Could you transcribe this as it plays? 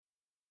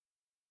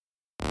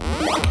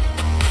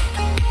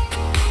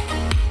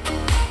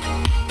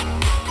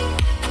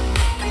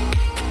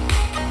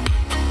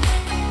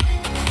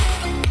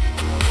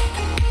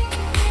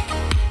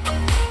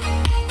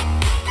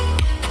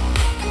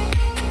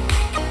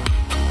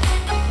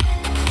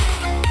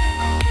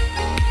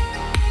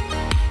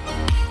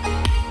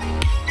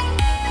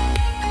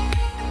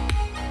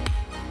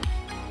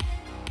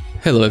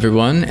Hello,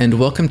 everyone, and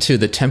welcome to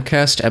the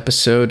Tempcast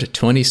episode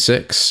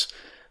 26.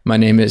 My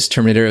name is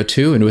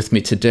Terminator02, and with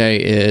me today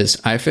is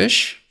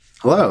iFish.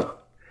 Hello.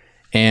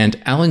 And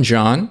Alan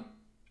John.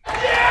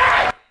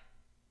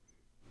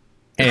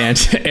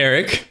 And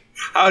Eric.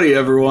 Howdy,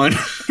 everyone.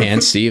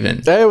 And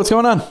Steven. Hey, what's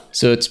going on?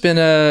 So it's been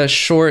a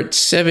short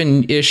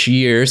 7-ish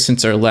years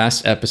since our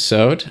last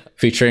episode,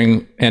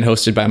 featuring and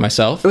hosted by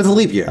myself. It was a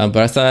leap year. But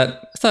I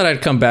thought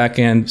I'd come back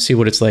and see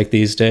what it's like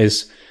these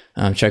days.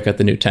 Check out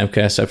the new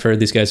Tempcast. I've heard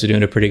these guys are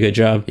doing a pretty good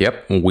job.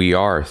 Yep, we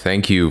are.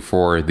 Thank you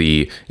for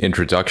the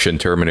introduction,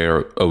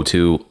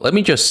 Terminator02. Let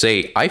me just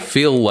say, I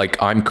feel like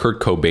I'm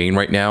Kurt Cobain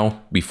right now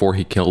before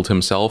he killed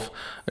himself.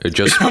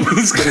 Just I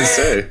was going to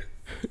say.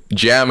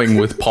 Jamming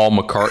with Paul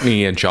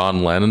McCartney and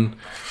John Lennon.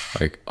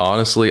 Like,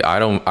 honestly, I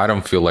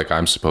don't feel like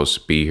I'm supposed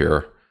to be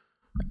here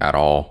at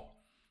all.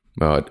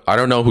 But I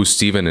don't know who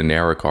Steven and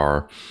Eric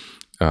are.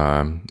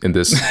 In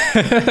this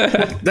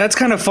That's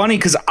kind of funny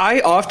because I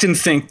often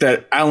think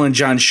that Alan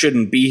John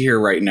shouldn't be here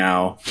right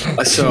now.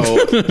 So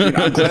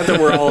I'm glad that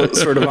we're all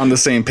sort of on the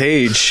same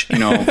page,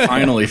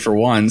 finally for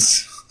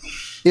once.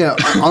 Yeah,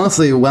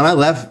 honestly,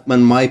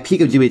 when my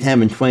peak of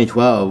GB10 in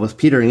 2012 was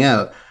petering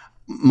out,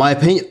 my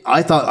opinion,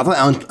 I thought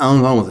Alan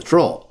John was a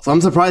troll. So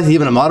I'm surprised he's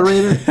even a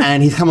moderator,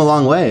 and he's come a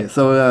long way.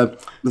 So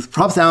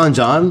props to Alan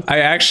John. I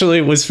actually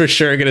was for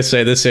sure going to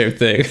say the same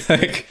thing.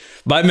 Like,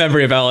 my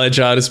memory of Alan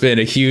John has been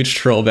a huge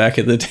troll back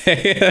in the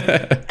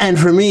day. And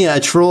for me, a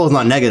troll is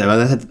not negative.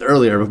 As I said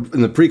earlier in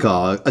the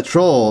pre-call, a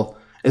troll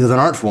is an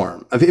art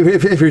form.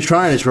 If you're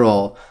trying to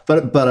troll, but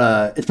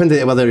it depends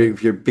on whether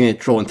if you're being a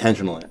troll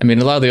intentionally. I mean,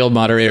 a lot of the old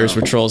moderators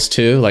were trolls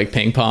too, like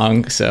Ping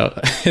Pong, so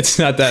it's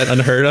not that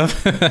unheard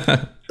of.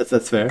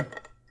 That's fair.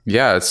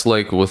 Yeah, it's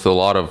like with a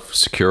lot of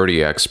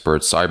security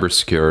experts,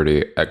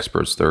 cybersecurity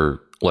experts, they're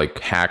like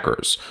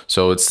hackers.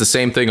 So it's the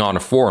same thing on a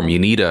forum. You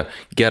need to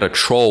get a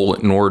troll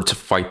in order to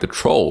fight the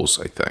trolls,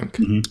 I think.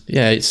 Mm-hmm.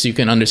 Yeah, so you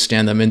can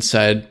understand them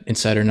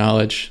insider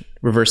knowledge,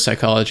 reverse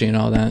psychology and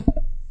all that.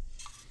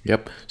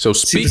 Yep. So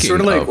speaking sort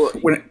of like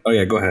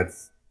go ahead.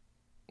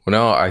 Well,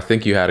 no, I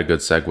think you had a good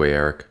segue,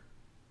 Eric.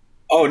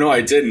 Oh, no,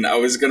 I didn't. I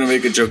was going to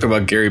make a joke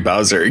about Gary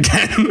Bowser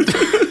again.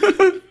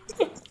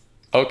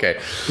 Okay.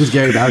 Who's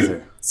Gary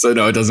Bowser? So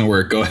no, it doesn't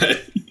work. Go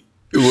ahead.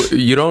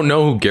 You don't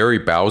know who Gary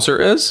Bowser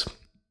is?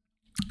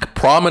 A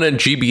prominent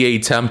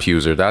GBA temp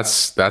user.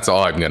 That's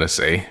all I'm gonna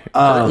say.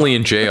 Currently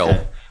in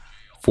jail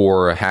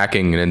for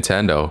hacking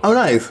Nintendo. Oh,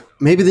 nice.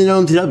 Maybe they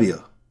know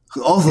MTW.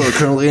 Also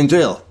currently in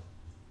jail.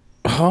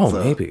 Oh,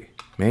 so,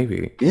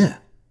 maybe. Yeah.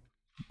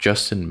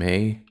 Justin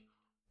May.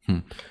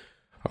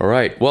 All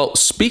right. Well,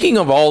 speaking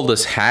of all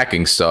this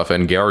hacking stuff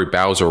and Gary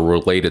Bowser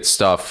related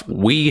stuff,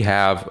 we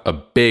have a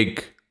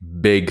big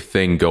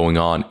thing going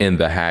on in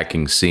the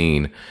hacking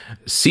scene.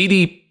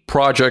 CD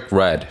Projekt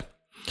Red.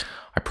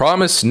 I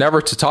promise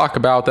never to talk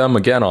about them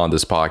again on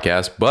this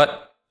podcast,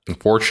 but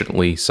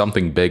unfortunately,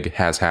 something big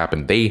has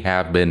happened. They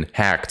have been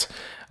hacked.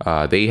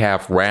 They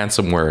have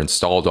ransomware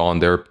installed on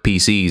their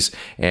PCs,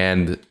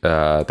 and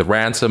the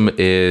ransom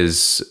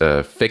is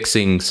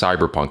fixing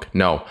Cyberpunk.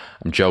 No,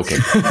 I'm joking.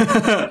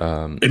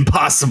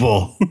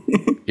 Impossible.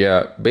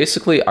 Yeah,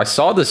 basically, I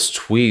saw this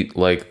tweet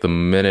like the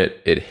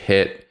minute it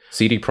hit.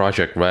 CD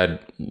Projekt Red,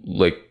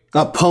 like,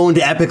 got pwned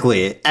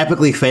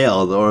epically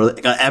failed, or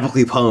got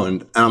epically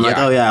pwned. And I'm like,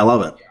 oh yeah, I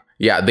love it.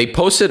 Yeah, they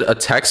posted a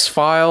text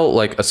file,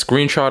 like a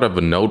screenshot of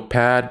a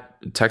notepad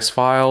text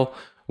file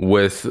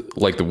with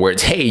like the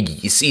words, "Hey,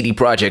 CD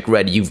Projekt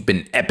Red, you've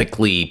been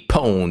epically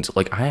pwned."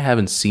 Like, I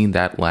haven't seen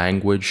that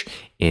language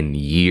in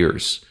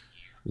years.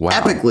 Wow.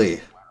 Epically.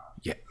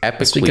 Yeah,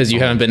 epically. It's because you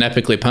haven't been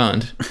epically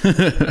pwned.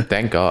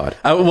 Thank God.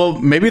 Well,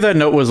 maybe that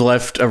note was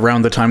left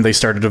around the time they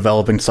started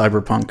developing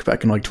Cyberpunk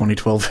back in like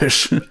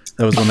 2012-ish.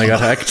 That was when they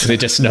got hacked. They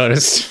just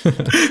noticed.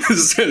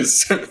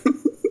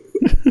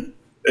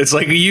 It's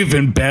like, you've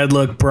been bad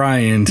luck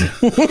Brian.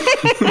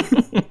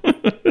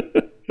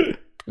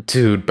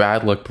 Dude,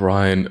 bad luck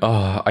Brian.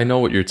 Oh, I know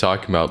what you're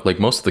talking about. Like,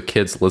 most of the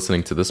kids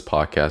listening to this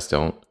podcast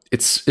don't.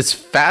 It's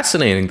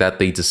fascinating that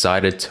they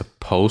decided to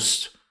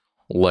post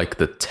like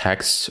the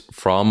text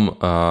from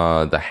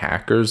the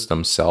hackers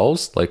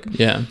themselves. Like,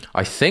 yeah,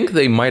 I think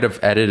they might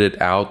have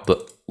edited out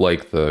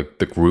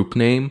the group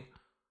name,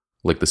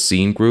 like the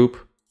scene group,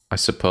 I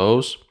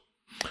suppose.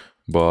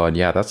 But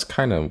yeah, that's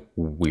kind of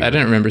weird. I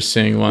didn't remember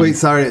seeing one. Wait,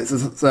 sorry.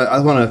 So I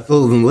want to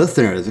fill in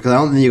listeners because I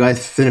don't think you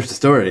guys finished the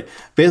story.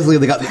 Basically,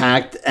 they got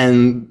hacked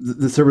and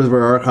the servers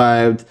were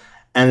archived,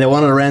 and they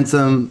wanted a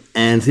ransom,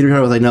 and CD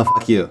Projekt was like, "No,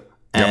 fuck you."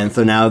 And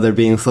so now they're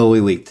being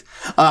slowly leaked.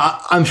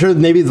 I'm sure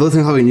maybe the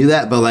listeners probably knew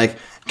that, but like,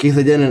 in case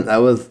they didn't, that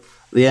was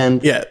the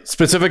end. Yeah,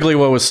 specifically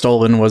what was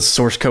stolen was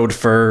source code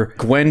for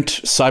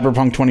Gwent,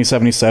 Cyberpunk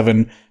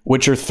 2077,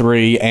 Witcher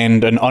 3,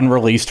 and an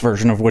unreleased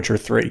version of Witcher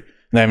 3.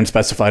 They haven't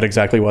specified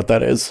exactly what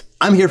that is.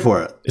 I'm here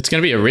for it. It's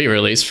going to be a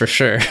re-release for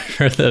sure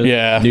for the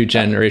new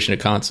generation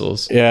of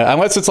consoles. Yeah,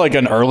 unless it's like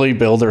an early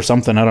build or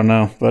something, I don't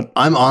know. But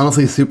I'm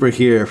honestly super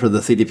here for the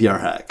CDPR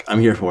hack.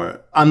 I'm here for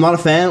it. I'm not a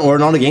fan or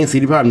not against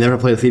CDPR. I've never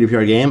played a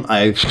CDPR game.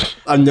 I've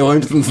no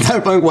interest in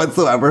Cyberpunk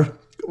whatsoever.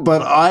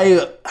 But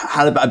I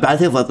had a bad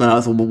taste last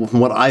night from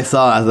what I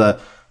saw as a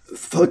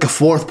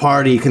fourth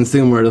party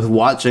consumer just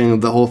watching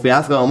the whole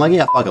fiasco. I'm like,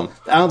 yeah, fuck them.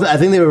 I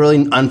think they were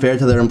really unfair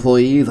to their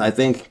employees. I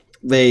think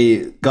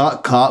they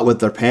got caught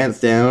with their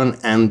pants down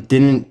and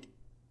didn't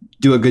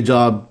do a good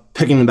job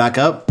picking them back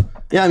up.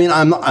 Yeah, I mean,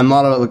 I'm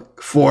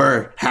not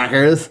for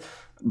hackers,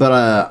 but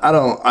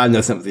I have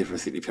no sympathy for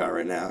CDPR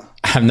right now.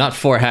 I'm not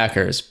for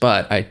hackers,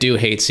 but I do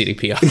hate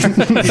CDPR.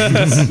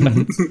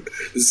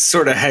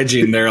 Sort of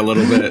hedging there a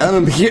little bit. And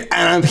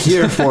I'm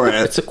here for it.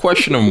 It's a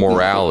question of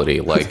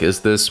morality. Like,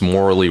 is this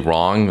morally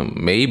wrong?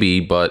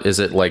 Maybe, but is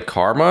it like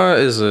karma?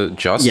 Is it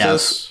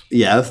justice?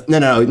 Yes.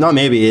 No, not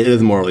maybe. It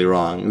is morally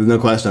wrong. There's no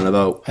question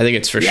about. I think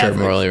it's for sure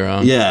morally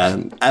wrong.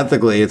 Yeah,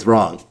 ethically, it's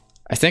wrong.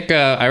 I think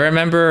I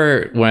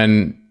remember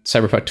when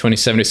Cyberpunk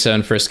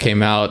 2077 first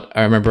came out.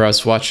 I remember I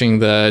was watching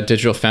the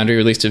Digital Foundry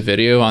released a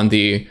video on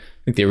the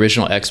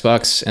original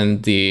Xbox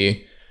and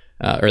the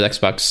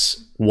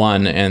Xbox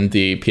One and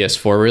the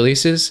PS4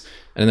 releases,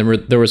 and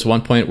then there was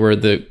one point where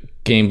the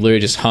game literally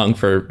just hung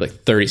for like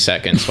 30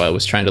 seconds while it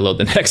was trying to load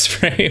the next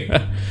frame.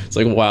 It's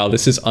like, wow,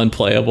 this is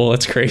unplayable.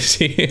 That's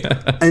crazy.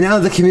 And now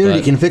the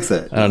community can fix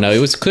it. I don't know. It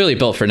was clearly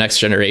built for next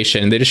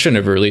generation. They just shouldn't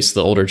have released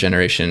the older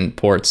generation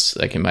ports,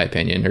 like in my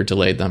opinion, or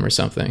delayed them or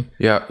something.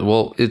 Yeah,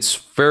 well, it's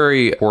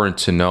very important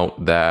to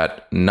note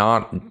that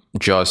not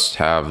just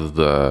have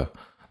the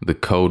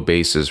code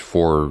bases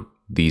for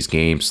these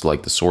games,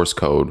 like the source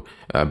code,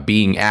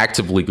 being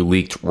actively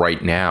leaked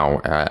right now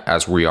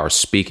as we are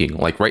speaking.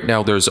 Like right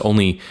now, there's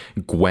only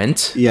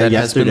Gwent that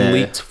has been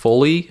leaked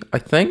fully, I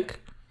think.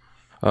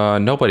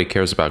 Nobody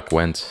cares about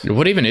Gwent.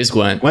 What even is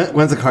Gwent?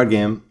 Gwent's a card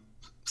game.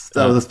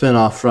 That was a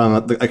spin-off from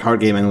a card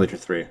game in Witcher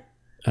 3.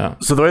 Oh.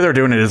 So the way they're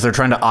doing it is they're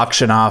trying to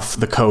auction off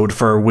the code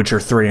for Witcher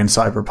 3 and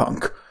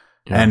Cyberpunk.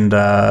 Yeah. And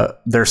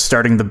they're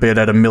starting the bid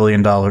at $1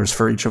 million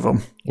for each of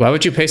them. Why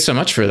would you pay so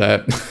much for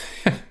that?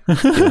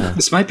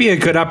 This might be a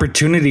good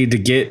opportunity to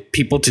get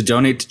people to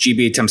donate to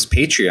GBA Temp's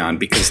Patreon,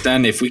 because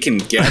then if we can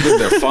gather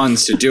their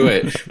funds to do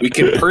it, we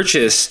can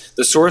purchase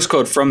the source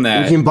code from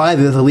that. We can buy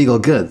these illegal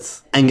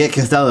goods and get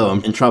Costello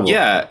in trouble.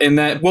 Yeah, and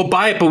that we'll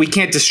buy it, but we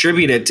can't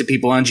distribute it to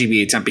people on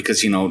GBA Temp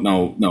because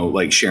no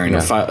like sharing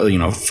a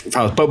file,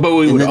 files. But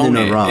we would own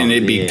it, and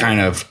it'd be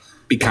kind of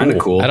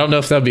cool. I don't know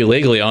if they'll be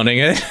legally owning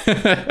it.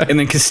 And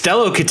then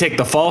Costello could take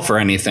the fall for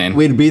anything.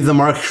 We'd be the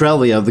Mark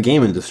Shkreli of the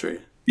game industry.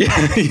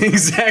 Yeah,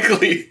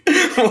 exactly.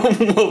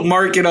 We'll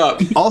mark it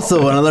up.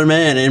 Also, another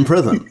man in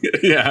prison.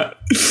 Yeah.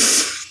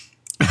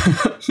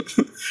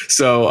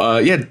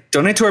 So,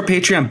 donate to our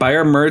Patreon, buy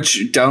our merch,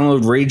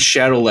 download Raid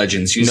Shadow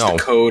Legends, use the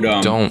code.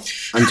 Don't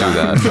do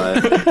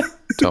that.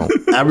 Don't.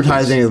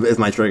 Advertising is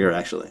my trigger,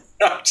 actually.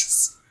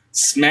 Just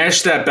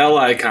smash that bell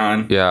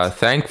icon. Yeah,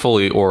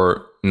 thankfully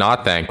or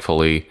not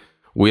thankfully,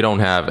 we don't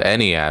have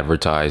any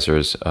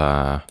advertisers.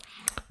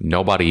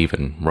 Nobody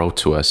even wrote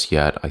to us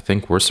yet. I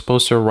think we're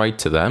supposed to write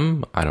to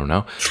them. I don't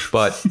know.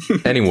 But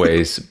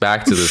anyways,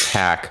 back to this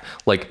hack.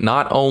 Like,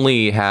 not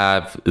only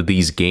have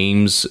these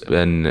games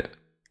been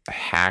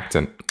hacked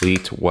and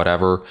leaked,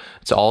 whatever,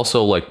 it's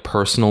also like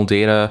personal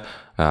data,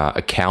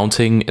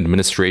 accounting,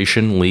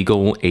 administration,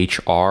 legal,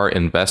 HR,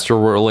 investor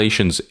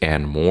relations,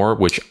 and more,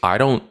 which I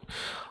don't...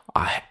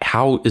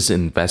 how is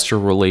investor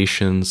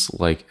relations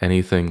like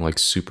anything like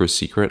super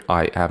secret?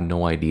 I have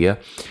no idea.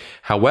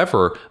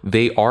 However,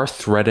 they are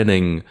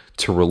threatening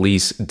to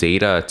release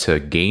data to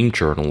game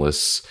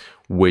journalists,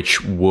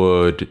 which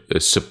would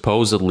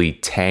supposedly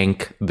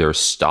tank their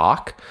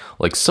stock,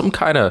 like some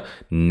kind of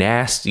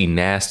nasty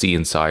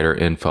insider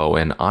info.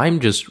 And I'm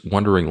just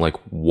wondering, like,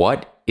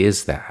 what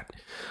is that?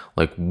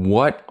 Like,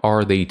 what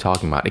are they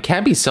talking about? It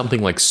can't be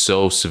something like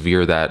so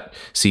severe that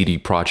CD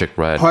Projekt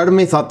Red. Part of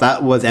me thought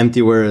that was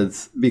empty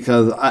words,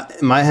 because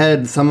in my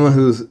head, someone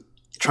who's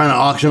trying to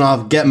auction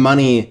off, get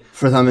money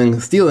for something,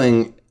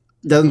 stealing,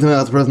 doesn't seem like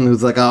that's a person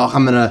who's like, I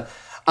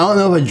don't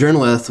know if a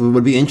journalist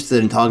would be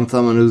interested in talking to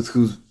someone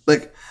who's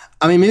like,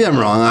 I mean, maybe I'm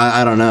wrong.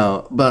 I don't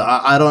know. But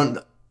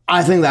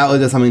I think that was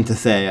just something to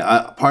say.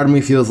 Part of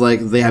me feels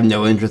like they have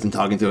no interest in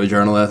talking to a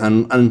journalist.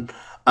 And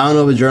I don't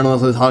know if a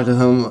journalist would talk to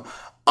him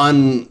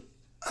on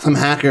some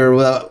hacker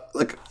without,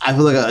 like, I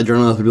feel like a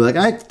journalist would be like,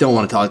 I don't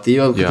want to talk to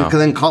you. Because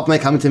then cops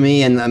might come to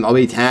me and I'll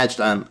be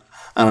attached. I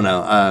don't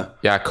know.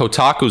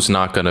 Kotaku's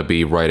not going to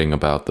be writing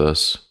about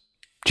this.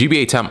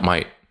 GBA Temp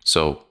might.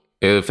 So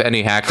if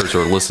any hackers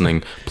are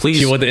listening,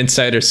 please. You want the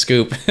insider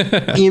scoop?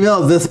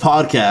 Email this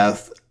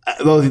podcast.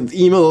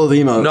 Email those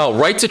emails. No,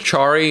 write to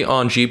Chari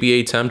on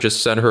GBA Temp.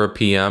 Just send her a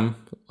PM.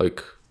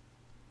 Like,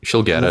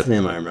 she'll get That's it. the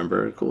name I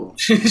remember. Cool.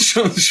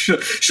 she'll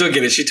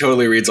get it. She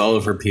totally reads all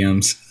of her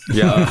PMs.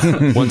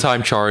 Yeah. One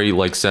time Chari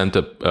like sent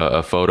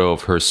a photo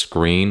of her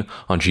screen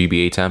on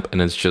GBA Temp,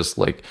 and it's just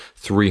like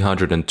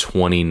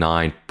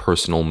 329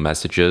 personal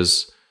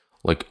messages,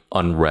 like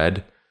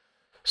unread.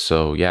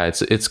 So yeah,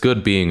 it's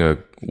good being a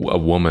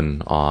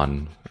woman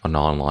on an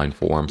online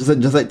forum.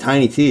 Just like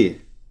Tiny T.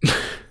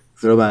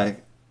 Throwback.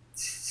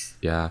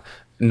 Yeah.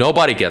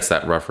 Nobody gets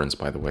that reference,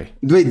 by the way.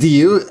 Wait, do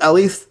you, at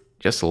least?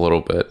 Just a little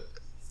bit.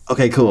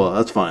 Okay, cool.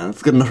 That's fine.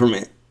 That's good enough for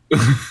me.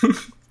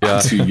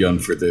 I'm too young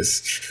for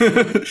this.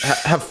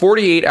 Have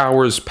 48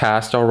 hours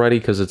passed already?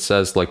 Because it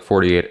says like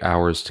 48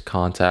 hours to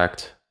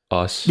contact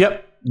us.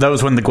 Yep. That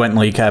was when the Gwent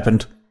leak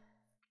happened.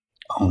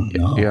 Oh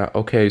no. Yeah,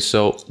 okay.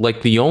 So,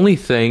 like, the only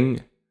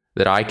thing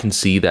that I can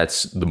see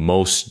that's the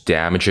most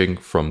damaging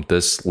from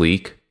this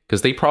leak,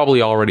 because they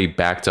probably already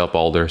backed up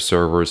all their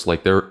servers,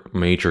 like they're a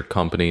major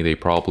company, they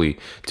probably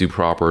do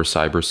proper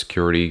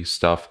cybersecurity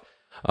stuff.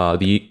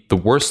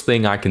 The worst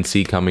thing I can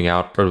see coming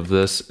out of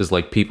this is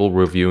like people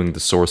reviewing the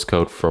source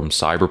code from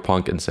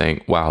Cyberpunk and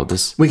saying, "Wow,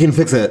 this We can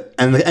fix it.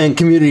 And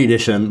Community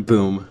Edition,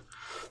 boom.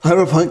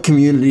 Cyberpunk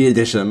Community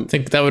Edition. I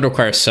think that would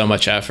require so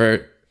much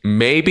effort.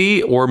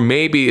 maybe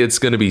it's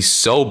going to be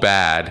so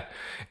bad,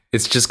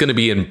 it's just going to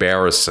be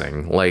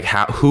embarrassing. Like,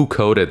 who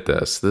coded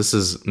this? This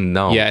is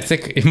no." Yeah, I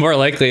think more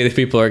likely the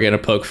people are going to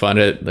poke fun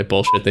at the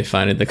bullshit they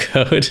find in the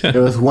code.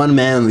 There was one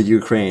man in the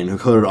Ukraine who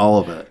coded all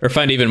of it. Or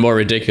find even more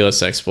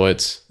ridiculous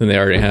exploits than they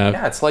already have.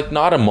 Yeah, it's like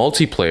not a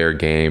multiplayer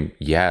game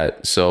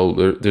yet,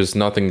 so there's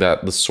nothing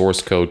that the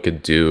source code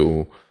could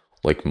do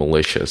like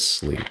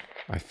maliciously,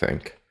 I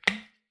think.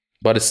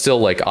 But it's still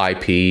like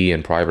IP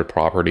and private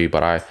property.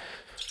 But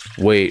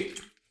we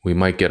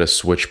might get a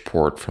Switch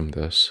port from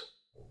this.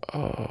 You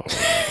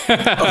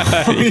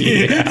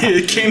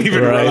can't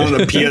even run on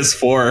a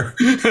PS4.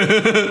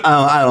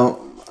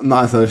 I'm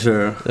not so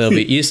sure.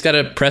 You just got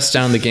to press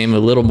down the game a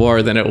little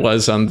more than it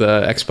was on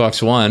the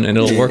Xbox One, and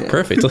it'll work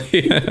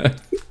perfectly.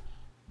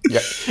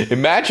 Yeah,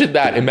 imagine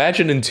that.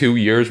 Imagine in 2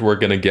 years we're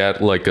gonna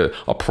get like a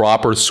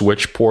proper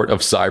Switch port of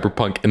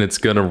Cyberpunk, and it's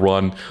gonna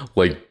run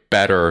like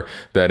better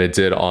than it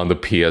did on the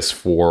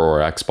PS4 or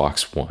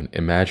Xbox One.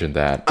 Imagine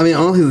that. I mean,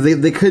 honestly,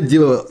 they could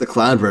do the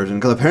cloud version,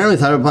 because apparently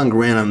Cyberpunk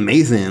ran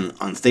amazing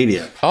on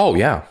Stadia. Oh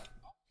yeah.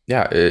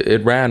 Yeah,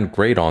 it ran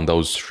great on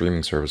those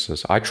streaming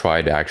services. I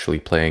tried actually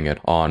playing it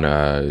on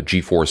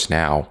GeForce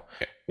Now.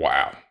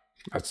 Wow,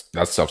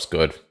 that stuff's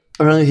good.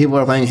 Apparently people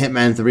are playing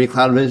Hitman 3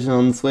 cloud version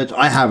on the Switch.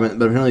 I haven't,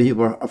 but apparently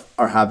people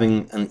are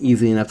having an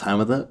easy enough time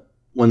with it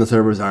when the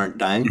servers aren't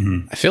dying.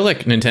 Mm-hmm. I feel like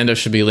Nintendo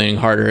should be leaning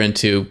harder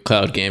into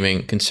cloud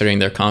gaming, considering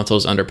their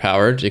console's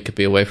underpowered. It could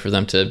be a way for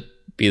them to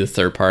be the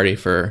third party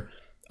for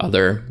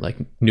other like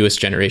newest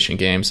generation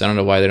games. I don't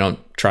know why they don't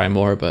try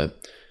more, but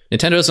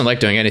Nintendo doesn't like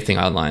doing anything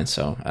online,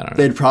 so I don't know.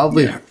 They'd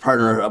probably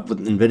partner up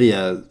with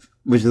Nvidia,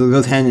 which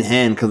goes hand in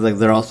hand, because like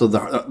they're also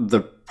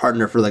the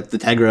partner for like the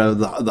Tegra,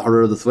 the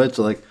hardware of the Switch.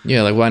 So like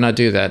Yeah, like why not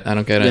do that? I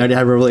don't get they it. already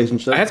have a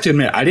relationship. I have to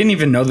admit, I didn't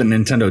even know that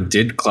Nintendo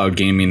did cloud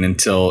gaming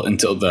until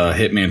the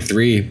Hitman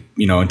 3,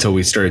 until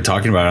we started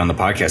talking about it on the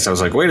podcast. I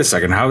was like, wait a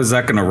second, how is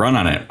that going to run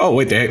on it? Oh,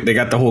 wait, they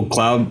got the whole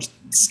cloud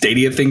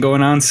Stadia thing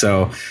going on.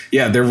 So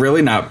yeah, they're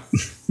really not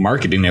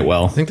marketing it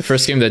well. I think the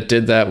first game that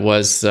did that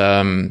was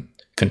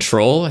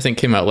Control. I think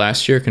came out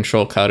last year.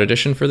 Control Cloud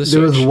Edition for the Switch.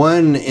 There was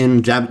one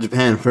in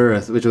Japan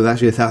first, which was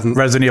actually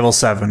Resident Evil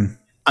 7.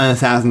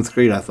 Assassin's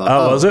Creed, I thought.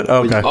 Oh, was it?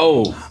 Okay.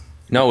 Oh,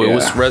 No, it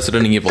was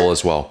Resident Evil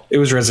as well. it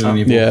was Resident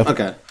Evil. Yeah.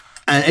 Okay.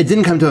 And it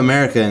didn't come to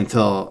America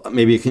until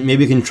maybe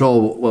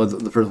Control was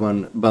the first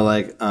one, but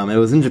like it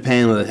was in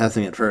Japan where they're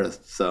testing it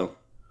first, so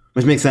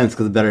which makes sense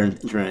because better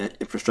internet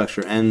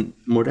infrastructure and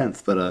more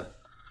dense. But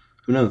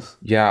who knows?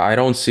 Yeah, I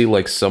don't see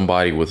like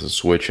somebody with a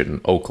Switch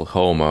in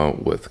Oklahoma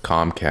with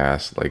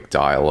Comcast like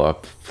dial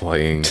up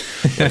playing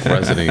like,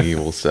 Resident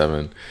Evil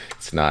 7.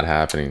 It's not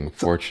happening,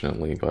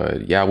 unfortunately.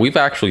 But yeah, we've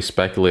actually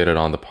speculated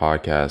on the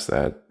podcast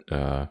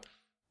that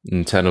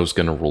Nintendo's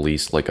going to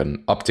release like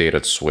an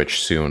updated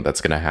Switch soon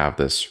that's going to have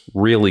this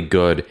really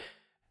good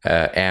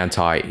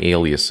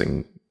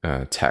anti-aliasing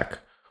tech,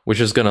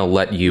 which is going to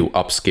let you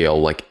upscale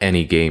like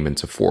any game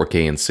into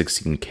 4K and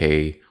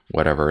 16K,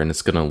 whatever, and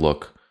it's going to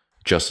look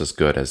just as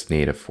good as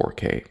native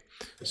 4K.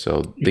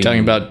 So You're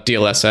talking about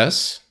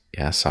DLSS?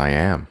 Yes, I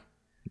am.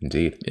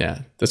 Indeed.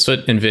 Yeah, that's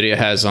what NVIDIA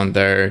has on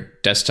their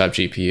desktop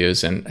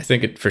GPUs, and I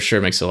think it for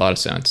sure makes a lot of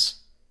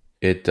sense.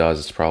 It does.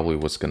 It's probably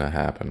what's going to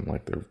happen.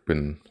 Like there have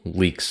been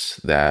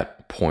leaks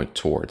that point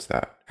towards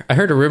that. I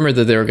heard a rumor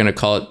that they were going to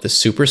call it the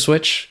Super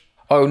Switch.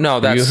 Oh, no,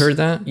 that's... You heard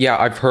that? Yeah,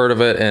 I've heard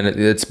of it, and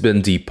it's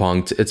been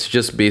debunked. It's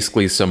just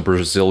basically some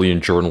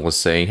Brazilian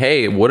journalist saying,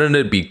 hey, wouldn't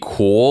it be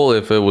cool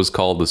if it was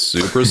called the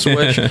Super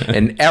Switch?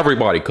 And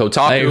everybody, Kotaku...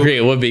 I agree,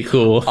 it would be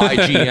cool.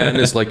 IGN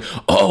is like,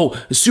 oh,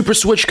 Super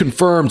Switch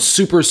confirmed,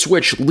 Super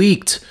Switch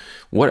leaked.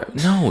 What?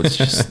 No, it's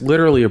just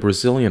literally a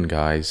Brazilian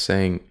guy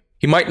saying...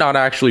 He might not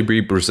actually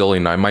be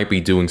Brazilian. I might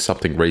be doing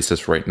something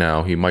racist right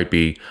now. He might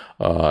be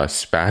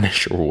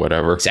Spanish or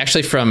whatever. It's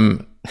actually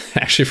from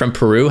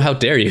Peru. How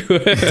dare you?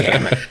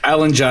 Damn it.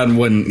 Alan John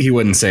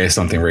wouldn't say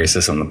something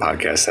racist on the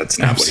podcast. That's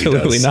not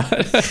Absolutely what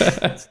he does.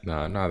 not.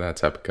 No, not that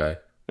type of guy.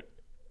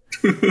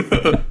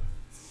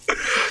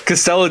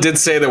 Costello did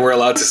say that we're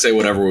allowed to say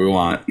whatever we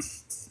want.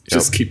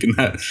 Just keeping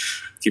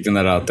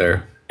that out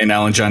there. And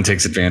Alan John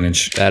takes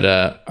advantage. That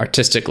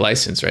artistic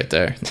license right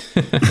there.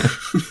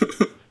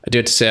 I do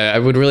have to say, I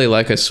would really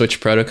like a Switch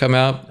Pro to come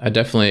out. I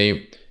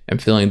definitely am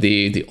feeling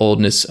the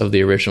oldness of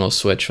the original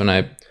Switch when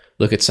I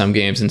look at some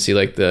games and see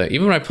like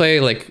even when I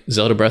play like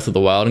Zelda Breath of the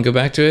Wild and go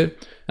back to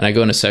it, and I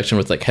go in a section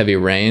with like heavy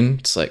rain,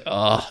 it's like,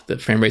 oh, the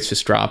frame rate's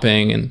just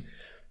dropping, and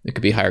it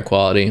could be higher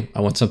quality.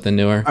 I want something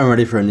newer. I'm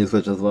ready for a new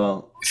Switch as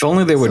well. If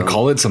only they would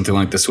call it something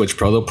like the Switch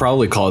Pro. They'll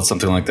probably call it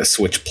something like the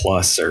Switch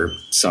Plus or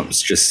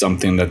just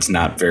something that's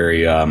not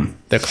very.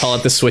 They'll call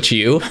it the Switch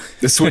U.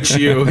 The Switch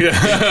U,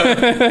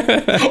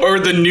 yeah. Or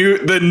the new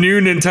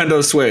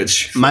Nintendo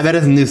Switch. My bet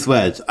is a new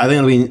Switch. I think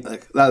it'll be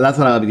like that's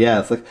what I would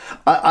guess. Like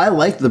I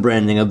liked the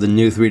branding of the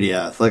new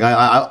 3DS. Like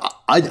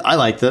I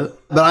liked it,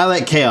 but I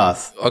like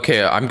chaos.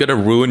 Okay, I'm gonna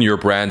ruin your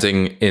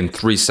branding in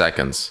 3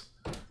 seconds.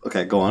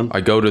 Okay, go on.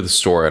 I go to the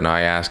store and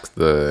I ask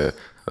the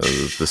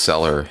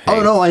seller, hey,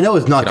 Oh no, I know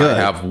it's not can good.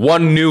 I have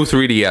one new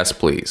 3DS,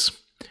 please?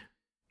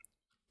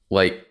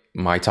 Like,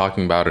 am I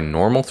talking about a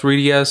normal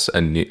 3DS,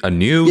 a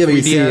new Yeah, but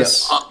you 3DS?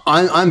 see,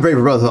 I'm very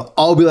pro. So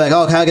I'll be like,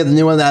 oh, can I get the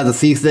new one that has a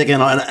C stick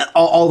and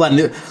all that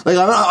new? Like,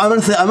 I'm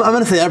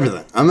gonna say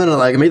everything. I'm gonna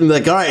like make them be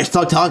like, all right,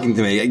 stop talking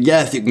to me.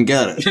 Yes, you can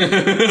get it.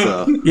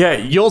 So, Yeah,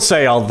 you'll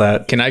say all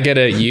that. Can I get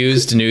a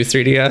used new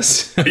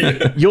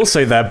 3DS? You'll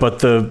say that, but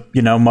the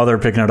mother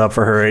picking it up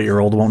for her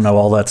 8-year-old won't know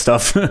all that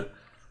stuff.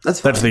 that's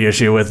fine. That's the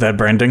issue with that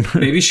branding.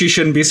 Maybe she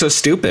shouldn't be so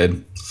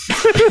stupid.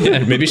 Yeah,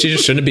 maybe she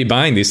just shouldn't be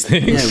buying these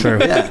things.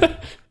 Yeah.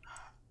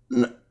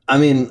 I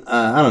mean,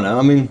 I don't know.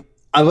 I mean,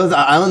 I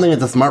don't think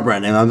it's a smart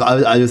brand name.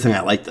 I just think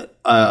I liked it.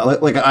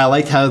 Like I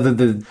liked how I thought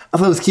it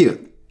was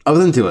cute. I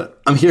was into it.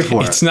 I'm here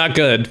for It's it. not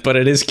good, but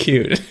it is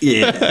cute.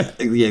 Yeah,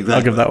 exactly.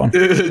 I'll give that one.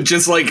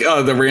 Just like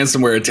the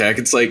ransomware attack.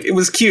 It's like, it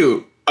was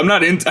cute. I'm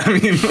not into. I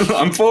mean,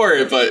 I'm for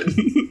it, but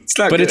it's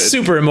not. But good. it's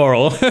super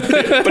immoral.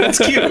 But it's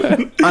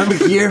cute. I'm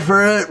here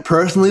for it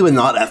personally, but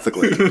not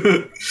ethically.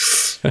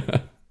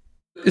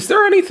 Is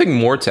there anything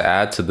more to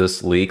add to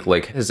this leak?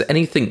 Like, has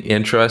anything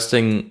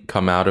interesting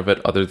come out of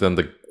it other than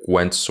the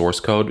Gwent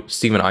source code?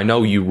 Steven, I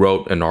know you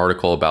wrote an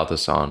article about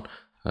this on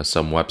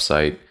some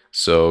website,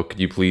 so could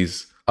you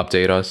please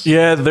update us?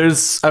 Yeah,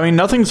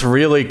 nothing's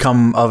really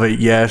come of it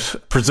yet.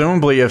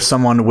 Presumably, if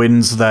someone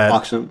wins that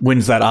Auction.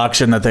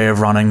 auction that they have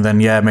running, then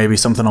yeah, maybe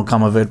something will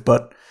come of it.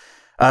 But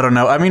I don't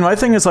know. I mean, my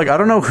thing is like, I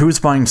don't know who's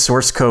buying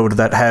source code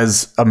that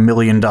has $1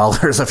 million.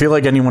 I feel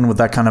like anyone with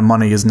that kind of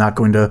money is not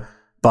going to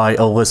buy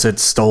illicit,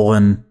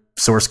 stolen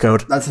source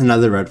code. That's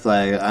another red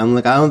flag. I'm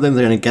like, I don't think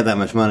they're gonna get that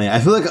much money. I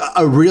feel like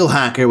a real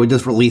hacker would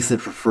just release it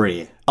for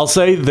free. I'll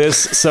say this.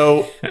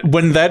 So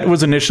when that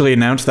was initially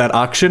announced, that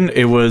auction,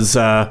 it was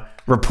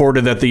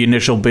reported that the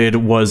initial bid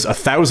was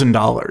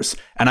 $1,000.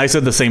 And I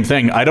said the same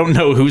thing. I don't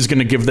know who's going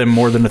to give them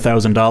more than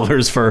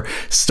 $1,000 for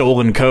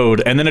stolen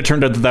code. And then it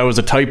turned out that was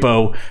a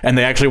typo and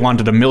they actually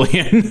wanted $1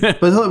 million.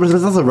 But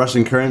there's also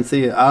Russian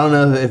currency. I don't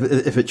know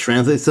if it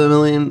translates to $1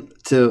 million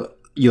to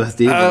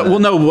USD. Well,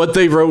 no, what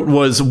they wrote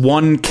was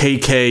 1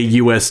 KK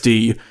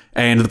USD.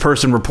 And the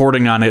person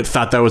reporting on it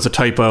thought that was a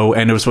typo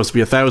and it was supposed to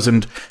be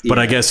 1,000. But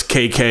I guess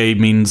KK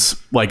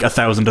means like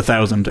 1,000,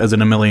 as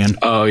in $1 million.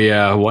 Oh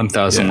yeah,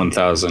 1,000,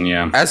 1,000.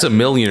 Yeah. As a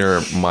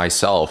millionaire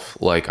myself,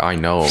 like, I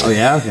know Oh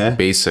yeah, okay.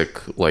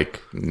 basic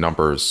like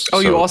numbers. Oh,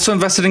 you So, also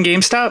invested in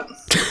GameStop?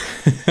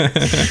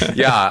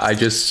 yeah, I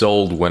just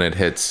sold when it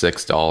hit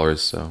 $6,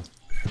 so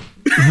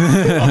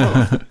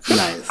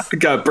Nice. I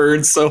got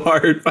burned so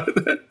hard by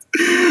that.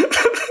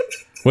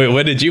 Wait,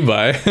 what did you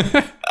buy?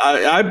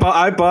 I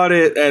bought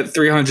it at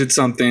 300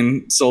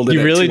 something. Sold it. You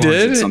at really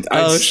 200 did? Something.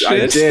 Oh, I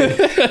shit. did.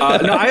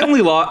 No, I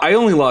only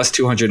lost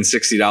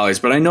 $260.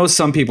 But I know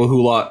some people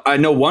who lost. I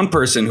know one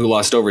person who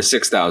lost over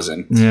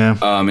 6,000. Yeah.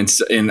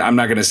 And I'm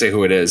not going to say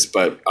who it is,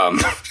 but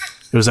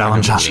It was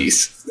Alan John.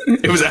 jeez,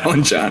 it was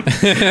Alan John.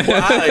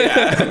 Well,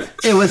 yeah.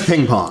 It was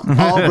ping pong.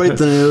 All break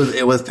the news.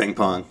 It was ping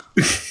pong.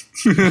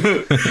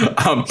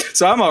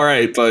 So I'm all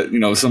right, but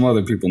some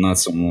other people not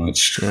so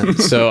much.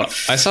 So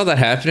I saw that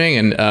happening,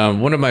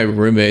 and one of my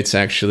roommates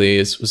actually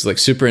was like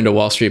super into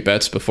Wall Street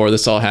bets before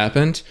this all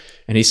happened,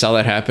 and he saw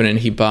that happen, and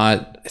he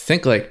bought, I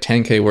think, like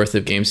 $10K worth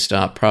of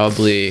GameStop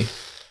probably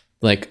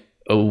like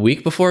a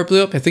week before it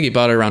blew up. I think he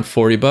bought it around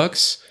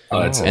 $40,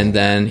 and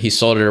then he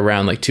sold it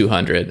around like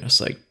 200. I was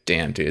like,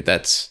 damn, dude,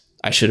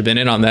 I should have been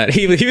in on that.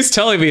 He was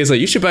telling me, he's like,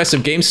 you should buy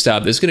some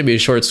GameStop. There's going to be a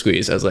short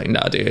squeeze. I was like,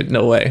 nah, dude,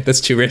 no way.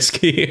 That's too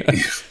risky.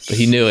 But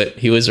he knew it.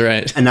 He was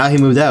right. And now he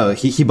moved out.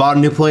 He bought a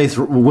new place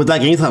with that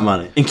GameStop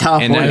money in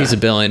California. And now he's a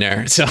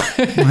billionaire. So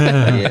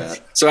yeah.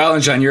 So Alan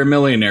John, you're a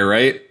millionaire,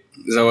 right?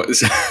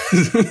 Because of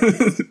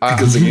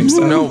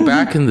GameStop. no,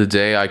 back in the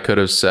day, I could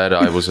have said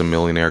I was a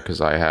millionaire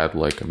because I had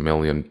like 1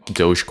 million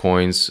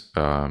Dogecoins.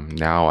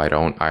 Now I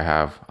don't. I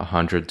have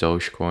 100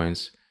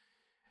 Dogecoins,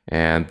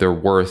 and they're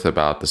worth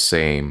about the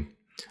same.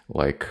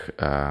 Like,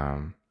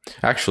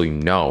 actually,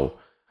 no.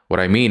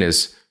 What I mean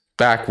is,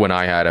 back when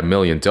I had 1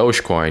 million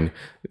Dogecoin,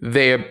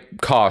 they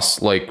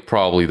cost like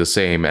probably the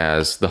same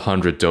as the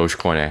 100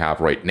 Dogecoin I have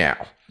right now.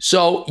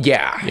 So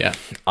yeah,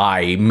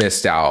 I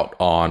missed out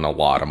on a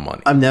lot of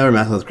money. I've never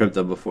messed with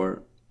crypto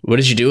before. what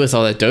did you do with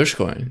all that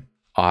Dogecoin?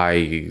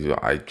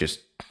 I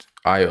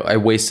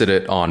wasted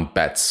it on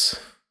bets.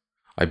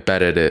 I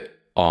betted it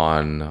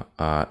on.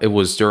 It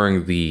was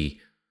during the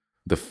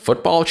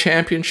football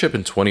championship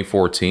in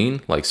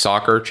 2014, like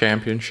soccer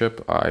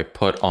championship. I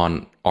put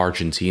on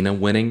Argentina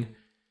winning,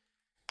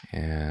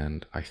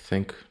 and I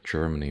think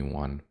Germany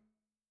won.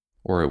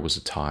 Or it was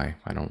a tie.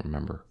 I don't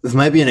remember. This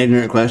might be an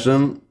ignorant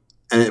question,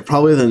 and it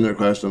probably is an ignorant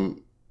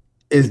question.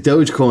 Is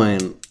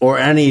Dogecoin or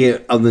any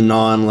of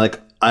the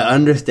I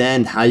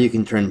understand how you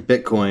can turn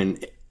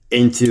Bitcoin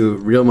into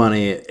real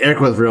money, air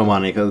quotes real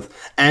money,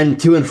 and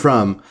to and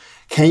from.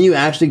 Can you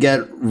actually get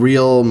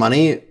real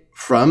money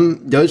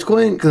from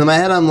Dogecoin? Because in my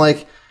head, I'm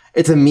like,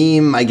 it's a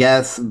meme, I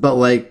guess, but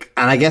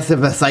and I guess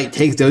if a site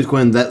takes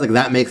Dogecoin,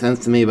 that makes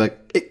sense to me.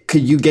 But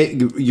could you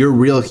get your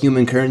real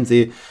human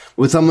currency?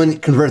 Would someone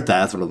convert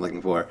that? That's what I'm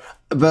looking for.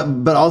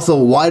 But also,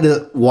 why?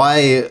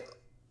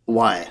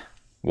 Why?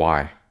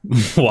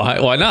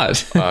 Why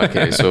not?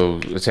 Okay, so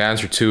to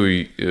answer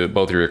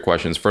both of your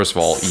questions, first of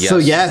all, yes. So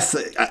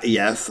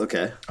yes,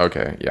 okay.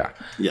 Okay, yeah.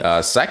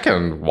 Yeah.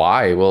 Second,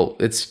 why? Well,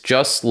 it's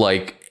just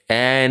like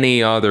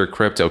any other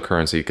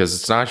cryptocurrency because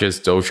it's not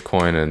just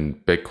Dogecoin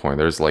and Bitcoin.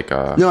 There's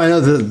No, I know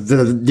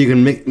you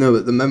can make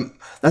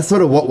that's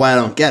sort of why I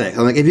don't get it.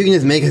 I'm like, if you can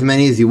just make as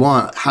many as you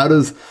want,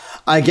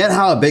 I get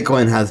how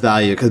Bitcoin has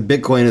value because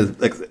Bitcoin is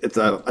it's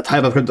a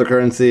type of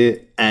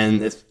cryptocurrency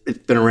and it's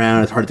been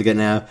around. It's hard to get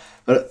now.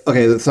 But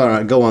okay,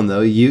 sorry, go on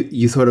though.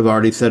 You sort of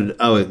already said,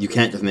 oh, you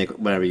can't just make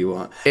whatever you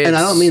want. And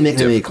I don't mean make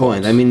any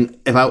coins. I mean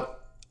if I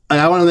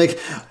want to make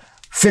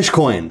fish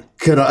coin,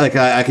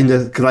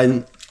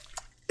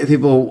 if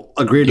people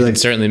agree to You can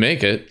certainly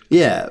make it.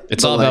 yeah,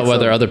 It's all about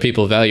whether other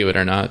people value it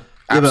or not.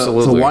 yeah,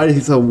 Absolutely.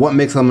 so what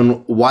makes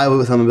someone? Why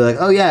would someone be like,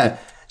 oh yeah,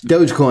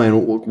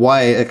 Dogecoin?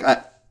 Why?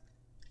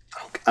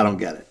 I don't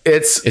get it.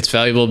 It's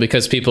valuable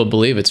because people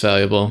believe it's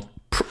valuable.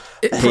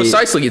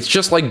 Precisely. It's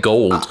just like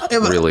gold,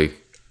 really.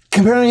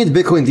 Comparing it to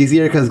Bitcoin is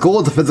easier because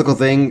gold's a physical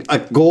thing.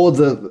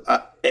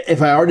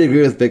 If I already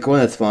agree with Bitcoin,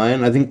 that's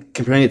fine. I think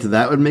comparing it to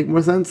that would make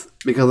more sense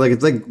because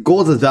it's like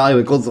gold is value,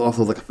 but gold is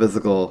also like a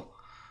physical,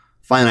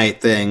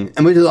 finite thing,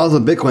 and which is also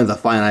Bitcoin's a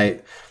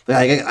finite.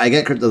 I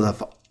get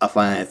crypto's a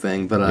finite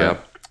thing, but Yeah.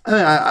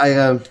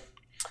 I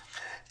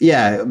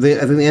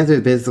think the answer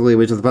is basically,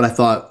 which is what I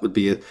thought would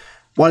be,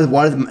 why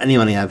does any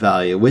money have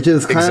value? Which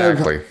is kind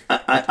Exactly.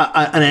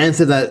 of an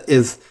answer that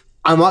is,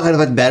 I'm not kind of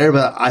like better,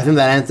 but I think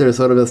that answer is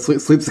sort of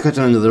sweeps the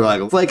question under the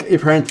rug. It's like your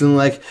parents being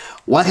like,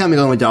 why can't we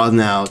go to McDonald's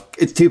now?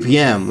 It's 2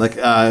 p.m.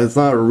 It's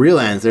not a real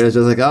answer. It's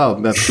just like, oh,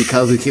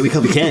 because we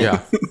can't.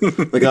 Yeah.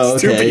 Like, oh,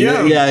 It's 2 okay.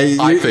 p.m. Yeah.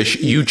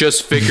 iFish, you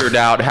just figured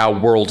out how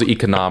world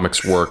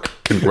economics work.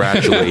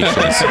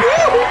 Congratulations.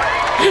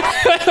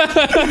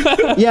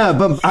 Yeah,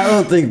 but I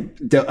don't think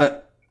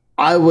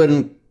I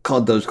wouldn't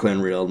call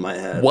Dogecoin real in my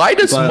head. Why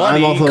does But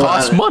money I'm also-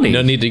 cost money?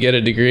 No need to get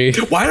a degree.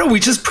 Why don't we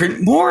just print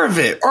more of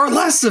it or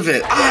less of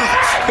it?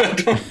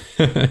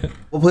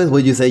 What place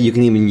would you say you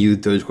can even use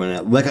Dogecoin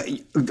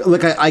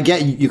at? I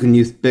get you can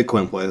use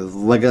Bitcoin places.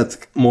 That's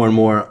more and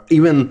more.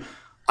 Even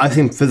I've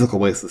seen physical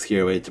places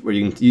here where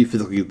you can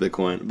physically use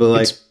Bitcoin,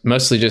 but It's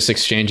mostly just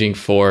exchanging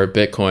for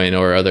Bitcoin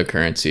or other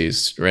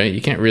currencies, right?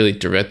 You can't really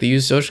directly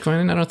use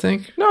Dogecoin, I don't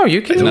think. No,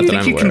 you can. Not I that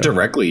think I'm you aware can of.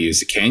 directly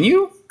use it. Can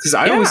you? Because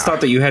I always Yeah.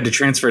 thought that you had to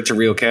transfer it to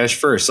real cash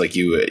first. Like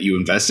you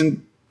invest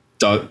in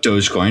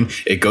Dogecoin,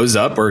 it goes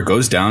up or it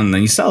goes down, and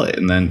then you sell it,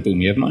 and then boom,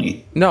 you have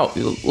money. No,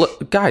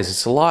 look, guys,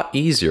 it's a lot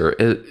easier.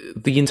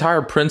 The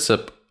entire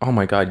principle. Oh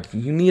my God,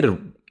 you need to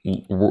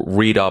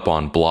read up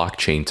on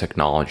blockchain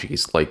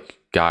technologies. Like,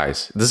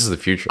 guys, this is the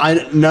future.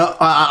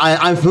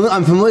 I'm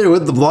familiar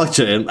with the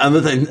blockchain.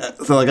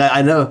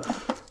 I know.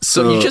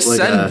 So you just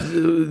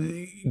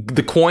send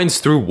the coins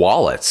through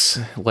wallets,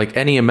 like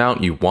any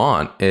amount you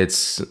want.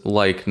 It's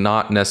like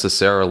not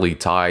necessarily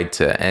tied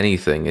to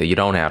anything. You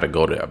don't have to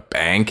go to a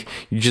bank.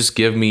 You just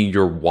give me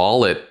your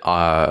wallet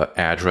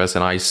address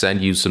and I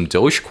send you some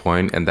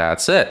Dogecoin and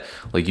that's it.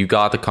 Like you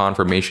got the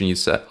confirmation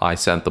I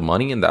sent the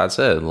money and that's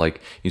it. Like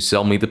you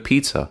sell me the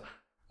pizza,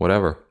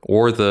 whatever,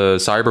 or the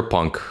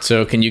Cyberpunk.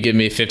 So can you give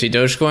me 50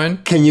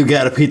 Dogecoin? Can you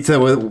get a pizza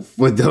with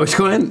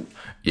Dogecoin?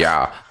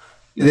 Yeah.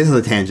 This is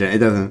a tangent. It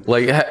doesn't.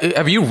 Like,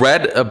 have you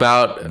read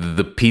about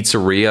the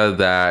pizzeria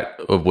that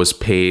was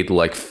paid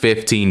like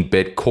 15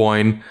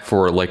 Bitcoin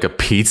for like a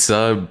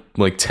pizza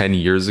like 10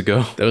 years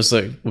ago? That was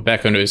like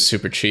back when it was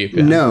super cheap.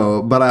 Yeah.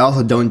 No, but I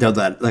also don't doubt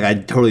that. I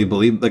totally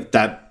believe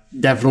that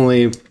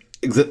definitely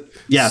exists.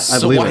 Yes, I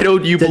So believe. why it.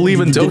 don't you believe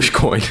in Because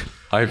Dogecoin?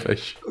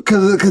 iFish.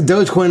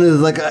 Dogecoin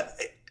is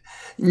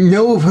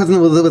no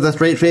person with a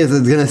straight face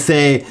is gonna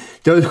say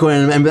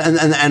Dogecoin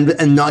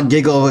and not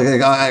giggle.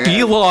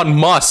 Elon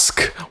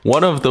Musk,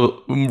 one of the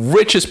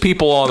richest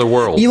people on the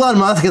world. Elon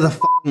Musk is a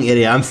fucking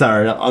idiot. I'm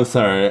sorry.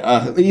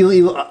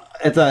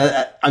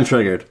 I'm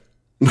triggered.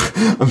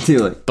 I'm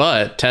feeling.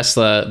 But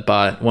Tesla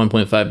bought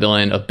 1.5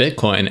 billion of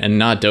Bitcoin and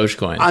not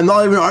Dogecoin. I'm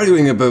not even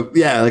arguing it, but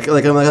yeah,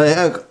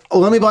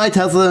 let me buy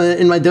Tesla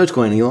in my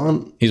Dogecoin,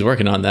 Elon. He's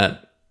working on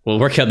that. We'll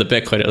work out the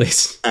Bitcoin at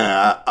least.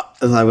 I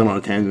went on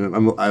a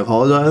tangent. I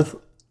apologize,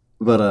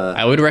 but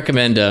I would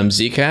recommend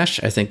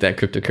Zcash. I think that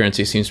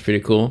cryptocurrency seems pretty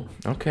cool.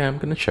 Okay, I'm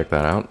gonna check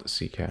that out.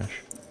 Zcash.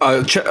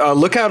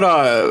 Look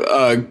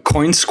out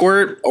Coin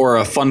Squirt or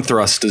a Fun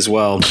Thrust as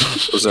well.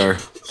 Those are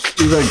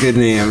These are good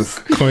names.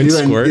 Coin These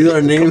squirt.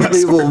 are names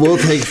people will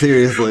take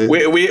seriously.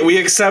 We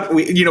accept.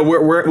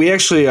 We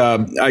actually.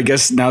 I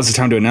guess now's the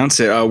time to announce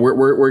it.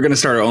 We're going to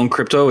start our own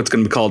crypto. It's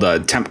going to be called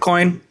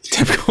Tempcoin.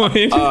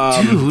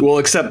 Tempcoin. We'll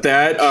accept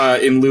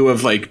that in lieu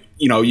of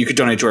you could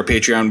donate to our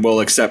Patreon.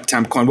 We'll accept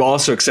Tempcoin. We'll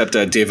also accept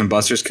Dave and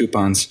Buster's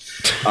coupons,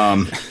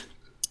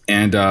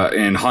 and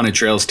Haunted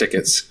Trails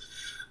tickets.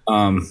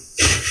 And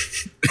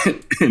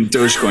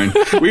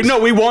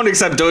Dogecoin. We won't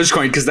accept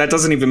Dogecoin because that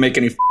doesn't even make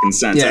any fucking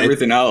sense. Yeah,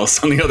 Everything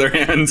else, on the other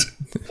hand,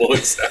 we'll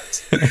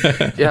accept.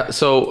 Yeah,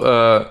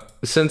 so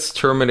since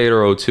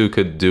Terminator 02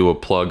 could do a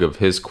plug of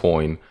his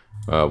coin,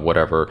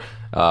 whatever,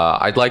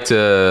 I'd like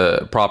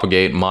to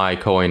propagate my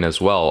coin as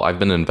well. I've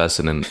been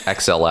invested in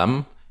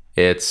XLM.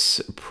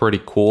 It's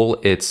pretty cool.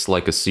 It's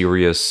like a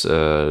serious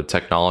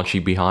technology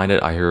behind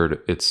it. I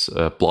heard it's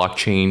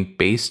blockchain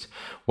based,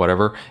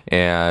 whatever.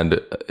 And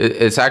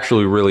it's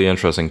actually really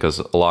interesting because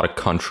a lot of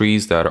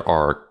countries that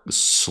are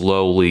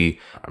slowly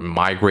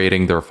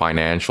migrating their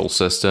financial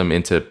system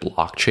into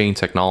blockchain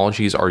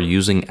technologies are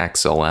using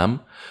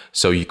XLM.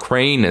 So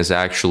Ukraine is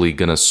actually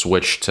going to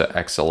switch to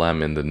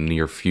XLM in the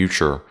near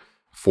future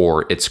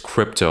for its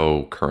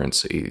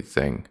cryptocurrency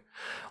thing.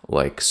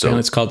 And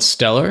it's called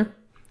Stellar.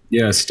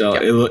 Yeah, still,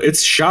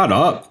 it's shot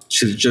up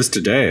just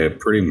today,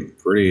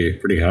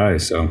 pretty high.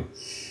 So,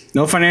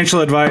 no financial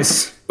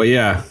advice, but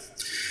yeah.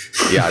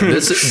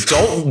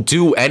 Don't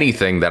do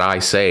anything that I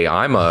say.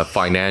 I'm a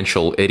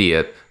financial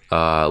idiot.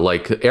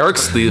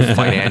 Eric's the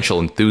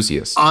financial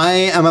enthusiast. I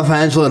am a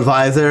financial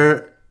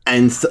advisor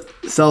and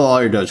sell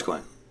all your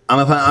Dogecoin.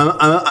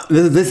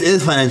 This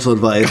is financial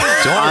advice.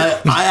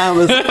 I am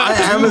a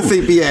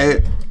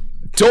CPA.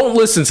 Don't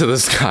listen to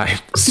this guy.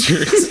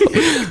 Seriously.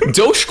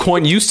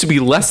 Dogecoin used to be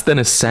less than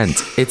a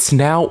cent. It's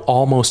now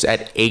almost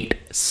at 8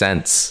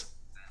 cents.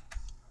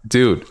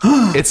 Dude,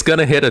 it's going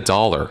to hit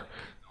 $1.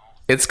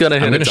 It's going to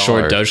hit $1. I'm going to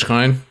short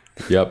Dogecoin.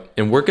 Yep.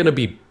 And we're going to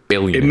be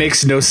billionaires. It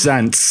makes no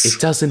sense.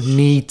 It doesn't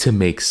need to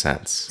make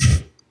sense.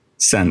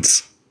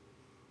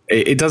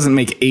 It doesn't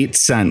make 8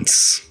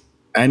 cents.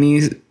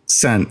 Any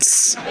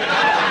sense.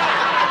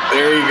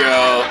 There you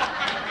go.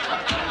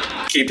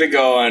 Keep it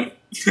going.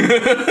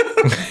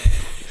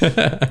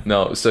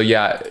 No, so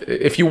yeah,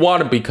 if you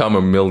want to become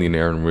a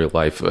millionaire in real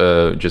life,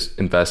 just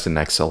invest in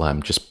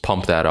XLM. Just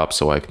pump that up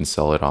so I can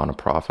sell it on a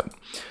profit.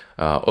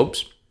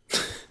 Oops,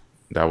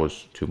 that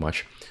was too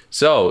much.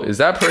 So is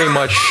that pretty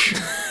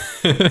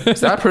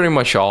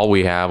much all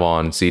we have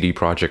on CD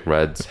Projekt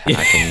Red's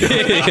hacking?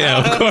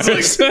 Yeah, of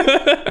course.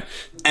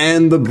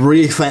 And the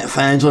brief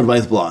financial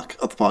advice block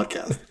of the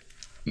podcast.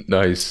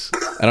 Nice.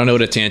 I don't know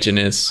what a tangent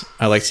is.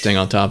 I like staying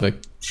on topic.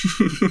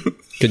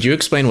 Could you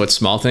explain what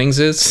Small Things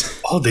is?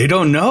 Oh, they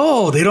don't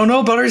know. They don't know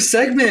about our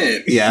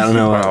segment. Yeah, I don't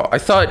know. Wow, I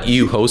thought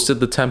you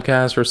hosted the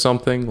Tempcast or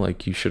something.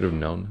 Like you should have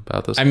known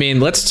about this. I mean,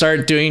 let's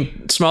start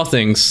doing small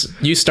things.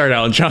 You start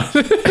out, John.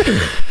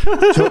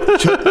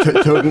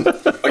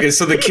 Okay,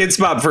 so the Kids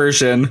Bop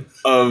version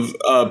of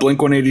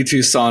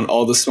Blink-182's song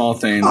 "All the Small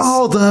Things."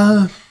 All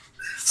the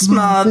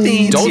small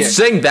things. Don't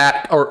sing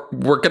that, or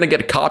we're gonna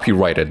get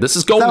copyrighted. This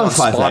is going That on was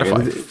 5 Spotify.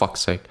 seconds. For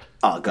fuck's sake.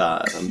 Oh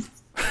God.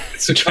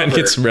 Trying to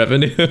get some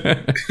revenue.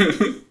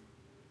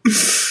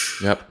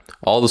 Yep.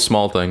 All the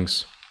small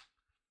things.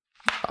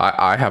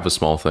 I have a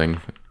small thing.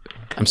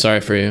 I'm sorry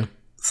for you.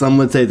 Some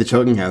would say the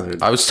choking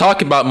hazard. I was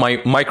talking about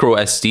my micro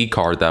SD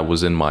card that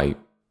was in my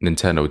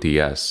Nintendo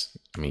DS.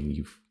 I mean,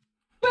 you've.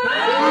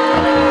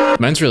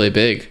 Mine's really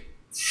big.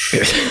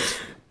 Okay.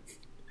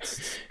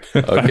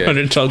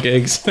 512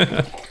 gigs.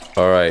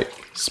 All right.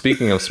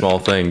 Speaking of small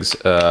things,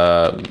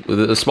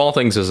 the small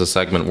things is a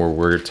segment where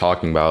we're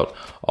talking about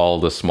all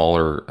the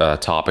smaller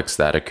topics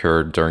that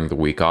occurred during the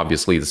week.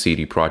 Obviously, the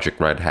CD Projekt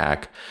Red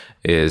hack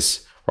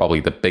is probably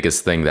the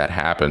biggest thing that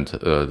happened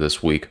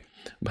this week.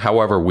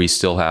 However, we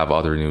still have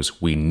other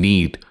news we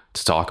need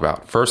to talk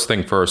about. First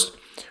thing first,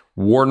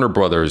 Warner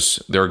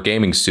Brothers, their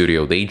gaming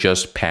studio, they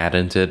just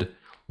patented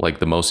like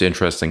the most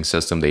interesting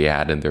system they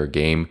had in their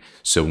game,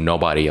 so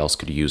nobody else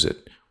could use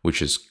it,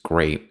 which is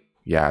great.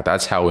 Yeah,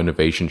 that's how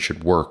innovation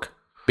should work.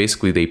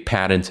 Basically, they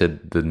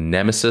patented the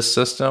Nemesis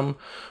system,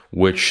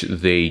 which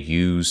they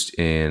used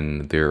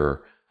in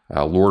their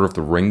Lord of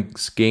the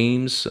Rings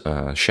games,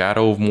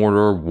 Shadow of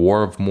Mordor,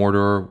 War of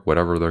Mordor,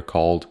 whatever they're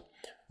called.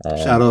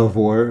 Shadow of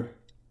War.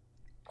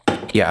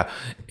 Yeah,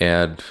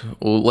 and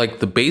like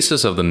the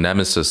basis of the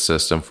Nemesis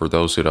system, for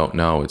those who don't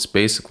know, it's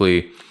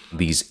basically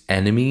these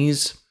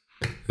enemies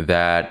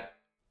that,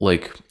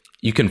 like,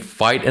 you can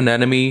fight an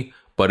enemy,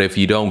 but if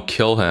you don't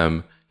kill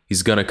him,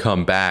 he's going to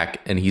come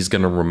back and he's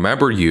going to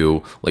remember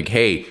you like,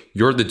 hey,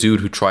 you're the dude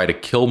who tried to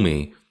kill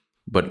me,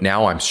 but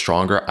now I'm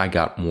stronger. I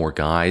got more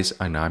guys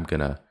and I'm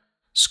going to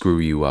screw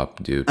you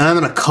up, dude. And I'm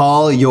going to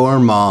call your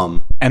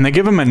mom. And they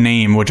give him a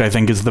name, which I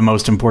think is the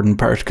most important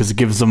part because it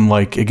gives them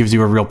it gives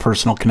you a real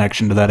personal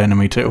connection to that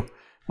enemy too,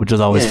 which is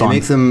always fun.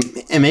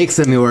 It makes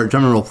him your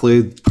drum roll,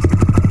 please.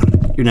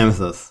 Your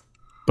nemesis.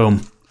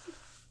 Boom.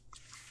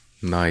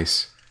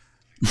 Nice.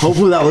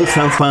 Hopefully that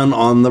sounds fun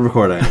on the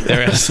recording.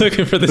 There, I was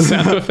looking for the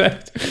sound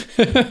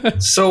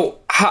effect. So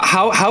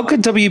how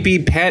could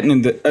WB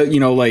patent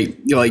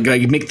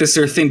like make this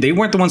their thing? They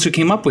weren't the ones who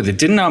came up with it.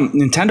 Didn't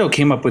Nintendo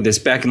came up with this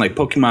back in like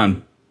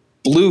Pokemon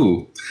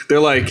Blue? They're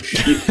like,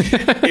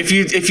 if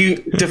you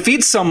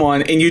defeat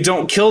someone and you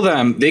don't kill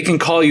them, they can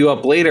call you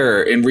up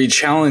later and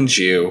re-challenge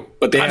you.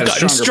 But they have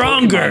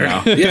stronger.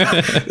 Pokemon now.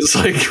 Yeah,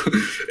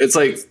 it's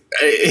like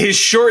his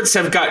shorts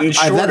have gotten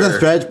shorter. That's a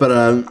stretch, but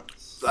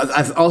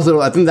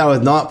I think that was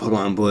not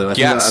Pokemon Blue. I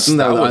think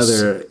that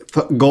was either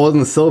Gold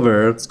and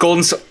Silver.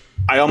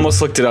 I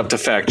almost looked it up to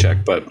fact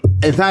check, but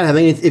in fact, I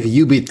think it's if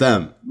you beat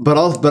them. But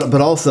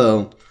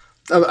also,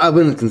 I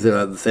wouldn't consider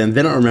that the same.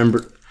 They don't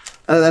remember.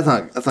 That's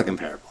not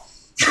comparable.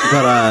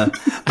 But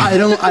I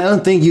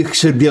don't think you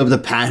should be able to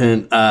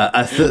patent.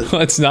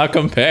 Let's not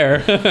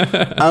compare.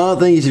 I don't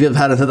think you should be able to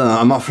patent.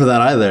 I'm not for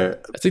that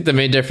either. I think the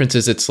main difference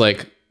is it's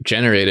like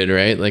generated,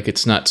 right? Like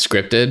it's not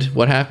scripted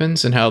what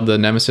happens and how the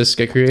nemesis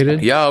get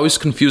created. Yeah, I was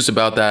confused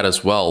about that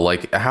as well.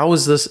 Like, how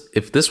is this?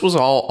 If this was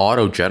all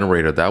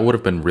auto-generated, that would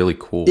have been really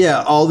cool.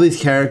 Yeah, all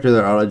these characters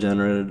are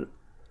auto-generated.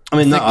 I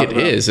mean, it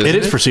is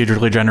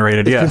procedurally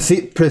generated. Yeah,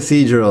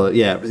 procedural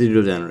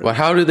generated. But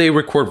how do they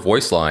record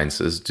voice lines?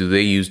 Do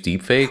they use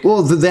deepfake?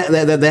 Well,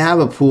 they have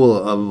a pool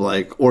of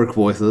like orc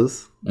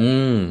voices.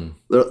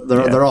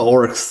 They're all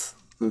orcs,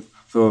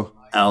 so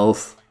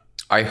elves.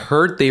 I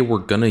heard they were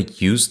gonna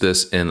use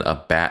this in a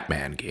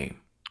Batman game.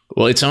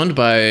 Well, it's owned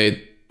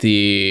by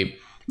the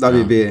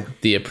WB,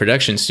 the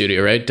production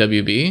studio, right?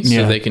 WB,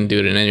 so they can do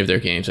it in any of their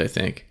games, I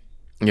think.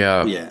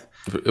 Yeah.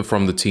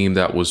 From the team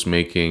that was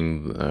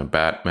making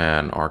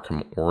Batman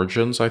Arkham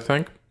Origins, I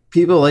think.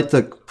 People like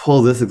to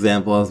pull this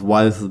example as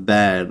why this is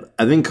bad.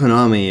 I think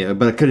Konami,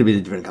 but it could have been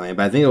a different company,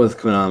 but I think it was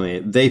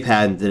Konami. They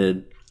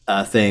patented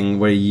a thing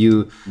where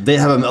they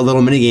have a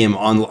little mini game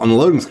on the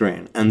loading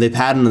screen, and they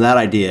patented that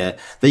idea.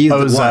 They used it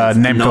once.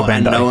 Namco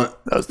Bandai.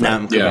 That was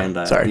Namco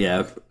Bandai. Sorry.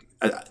 Yeah.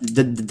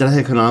 Did I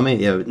say Konami?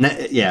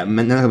 Yeah.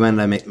 Namco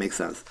Bandai makes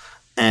sense.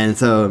 And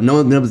so no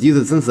one's been able to use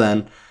it since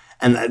then.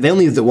 And they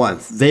only used it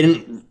once. They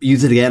didn't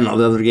use it again in all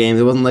the other games.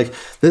 It wasn't like,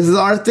 this is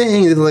our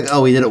thing. It was like,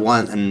 oh, we did it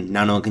once, and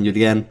now no one can do it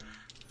again.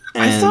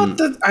 And I thought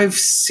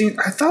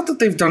that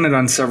they've done it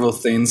on several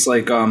things,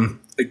 like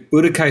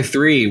Budokai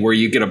 3, where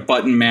you get a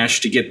button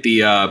mash to get the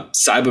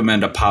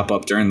Cybermen to pop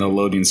up during the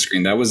loading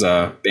screen. That was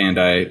a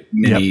Bandai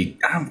mini.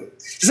 Yep.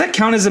 Does that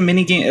count as a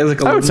mini game?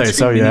 Like I would say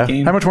so, yeah.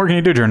 Game? How much more can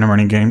you do during a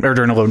running game or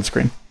during a loading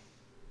screen?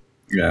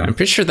 Yeah, I'm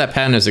pretty sure that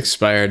patent has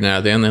expired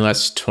now. They only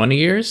last 20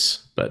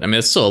 years, but I mean,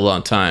 it's still a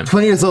long time.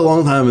 20 years is a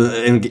long time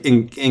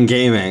in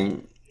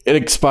gaming. It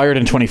expired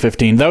in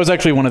 2015. That was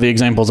actually one of the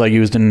examples I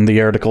used in the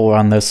article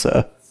on this,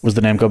 was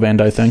the Namco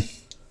Bandai thing.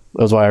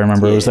 That was why I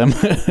remember it was them.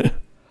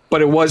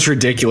 But it was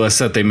ridiculous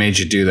that they made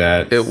you do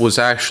that. It was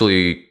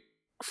actually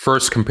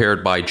first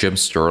compared by Jim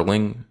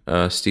Sterling,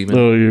 Steven.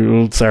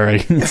 Oh, sorry.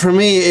 For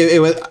me,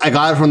 it was. I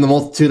got it from the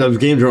multitude of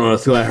game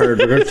journalists who I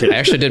heard. I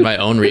actually did my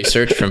own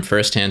research from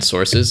first-hand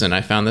sources, and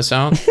I found this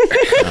out.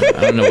 I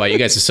don't know why you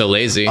guys are so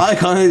lazy. I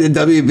contacted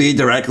WB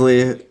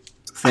directly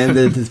and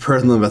did his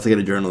personal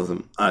investigative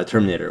journalism.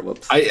 Terminator.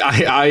 Whoops.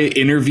 I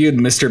interviewed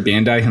Mr.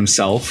 Bandai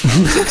himself.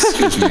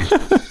 Excuse me.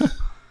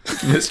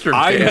 Mr.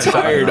 I'm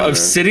tired of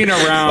sitting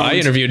around. Well, I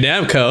interviewed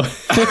Namco.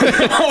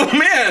 Oh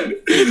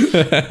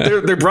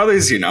man, they're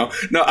brothers, you know.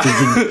 No,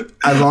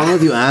 as long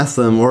as you ask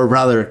them, or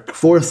rather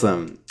force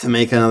them to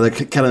make another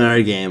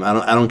Katamari game,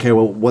 I don't care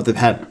what they've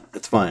had.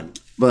 It's fine.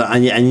 But I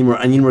need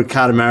more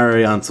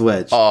Katamari on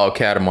Switch. Oh,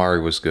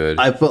 Katamari was good.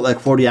 I put like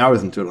 40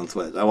 hours into it on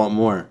Switch. I want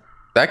more.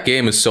 That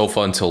game is so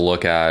fun to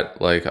look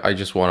at. Like, I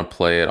just want to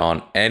play it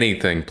on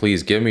anything.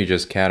 Please give me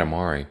just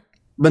Katamari.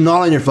 But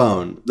not on your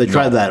phone. They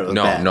tried that.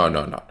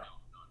 No.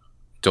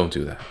 Don't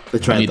do that. They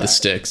tried need the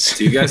sticks.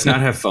 Do you guys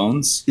not have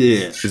phones?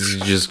 Yeah.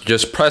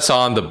 Just press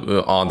on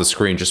the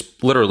screen.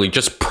 Just literally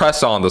just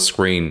press on the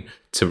screen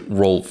to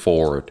roll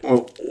forward.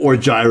 Or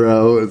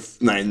gyro.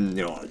 It's not. You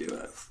don't want to do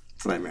that.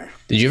 It's a nightmare.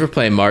 Did you ever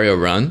play Mario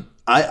Run?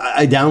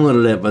 I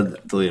downloaded it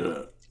but deleted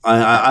it.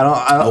 I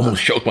don't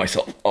almost choked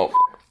myself. Oh.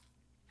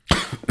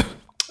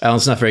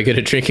 Alan's not very good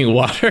at drinking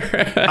water.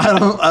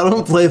 I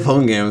don't play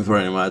phone games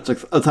very much, like,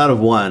 outside of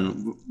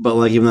one. But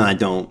like even then, I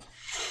don't.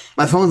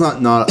 My phone's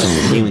not a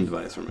gaming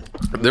device for me.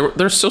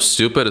 They're so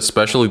stupid,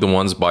 especially the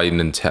ones by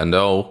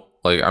Nintendo.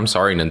 Like, I'm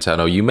sorry,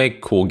 Nintendo, you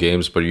make cool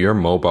games, but your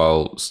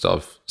mobile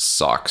stuff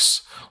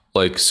sucks.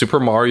 Like Super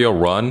Mario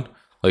Run.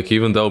 Like,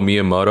 even though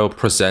Miyamoto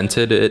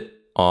presented it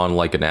on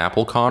like an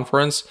Apple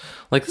conference,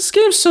 like, this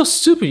game's so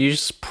stupid. You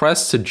just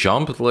press to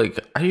jump. Like,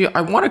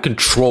 I want to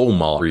control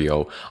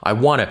Mario. I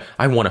want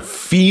to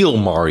feel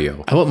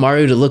Mario. I want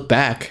Mario to look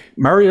back.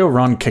 Mario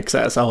Run kicks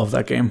ass. I love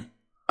that game.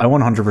 I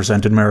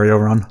 100% did Mario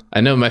Run. I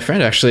know my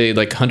friend actually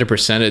like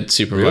 100%ed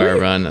Super Mario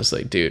Run. I was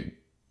like, dude,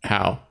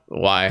 how?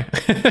 Why?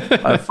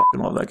 I fucking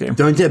love that game.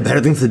 Don't you have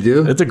better things to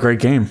do? It's a great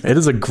game. It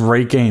is a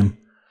great game.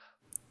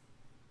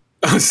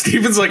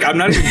 Steven's like, I'm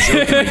not even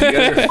joking. Like, you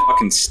guys are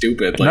fucking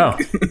stupid.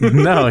 Like,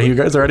 no, you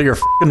guys are out of your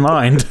fucking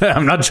mind.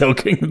 I'm not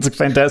joking. It's a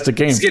fantastic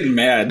game. He's getting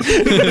mad.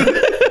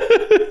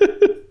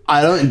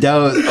 I don't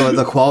doubt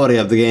the quality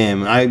of the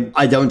game.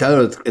 I don't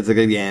doubt it's a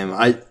good game.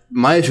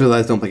 My issue is I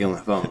just don't play it on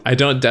my phone. I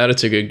don't doubt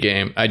it's a good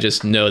game. I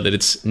just know that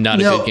it's not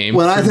a good game.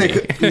 When I for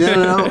think me.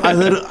 no, I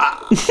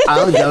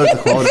don't doubt it's a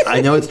quality. I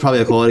know it's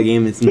probably a quality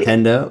game. It's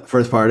Nintendo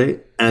first party,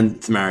 and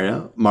it's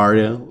Mario,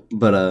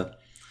 but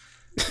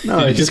no, Did you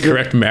it's just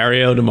correct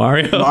Mario to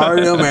Mario.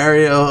 Mario.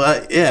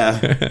 Yeah,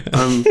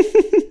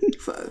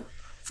 it's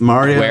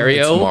Mario.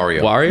 Wario. It's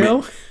Mario.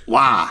 Wario.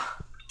 Wow.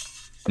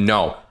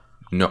 No,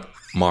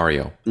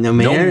 Mario. No,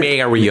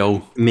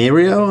 Mario.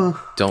 Mario.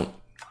 Don't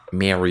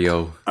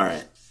Mario. All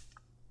right.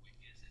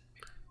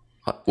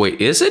 Wait,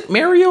 is it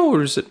Mario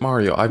or is it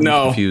Mario? I'm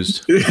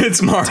confused.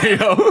 It's Mario.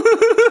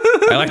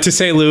 I like to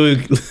say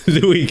Luigi.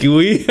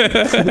 Luigi.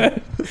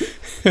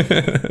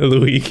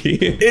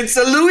 It's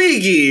a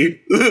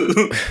Luigi.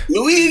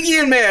 Luigi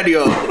and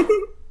Mario.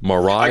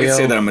 Mario. I can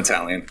say that I'm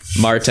Italian.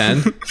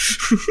 Martin.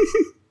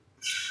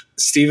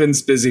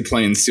 Steven's busy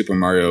playing Super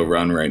Mario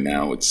Run right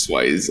now, which is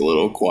why he's a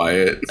little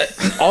quiet.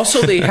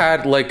 Also, they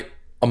had like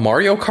a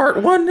Mario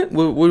Kart one,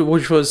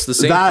 which was the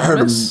same. That I heard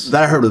premise.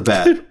 was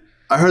bad.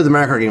 I heard the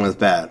Mario Kart game was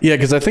bad. Yeah,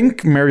 because I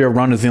think Mario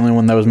Run is the only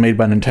one that was made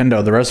by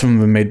Nintendo. The rest of them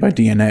have been made by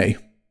DNA,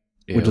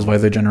 which is why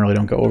they generally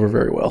don't go over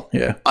very well.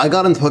 Yeah. I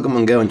got into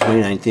Pokemon Go in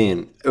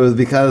 2019. It was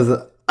because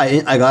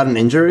I got an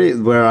injury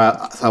where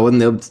I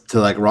wasn't able to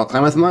like rock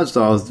climb as much,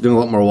 so I was doing a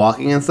lot more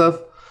walking and stuff.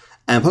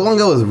 And Pokemon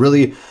Go was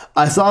really.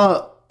 I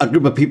saw a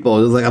group of people.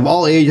 It was like of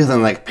all ages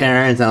and like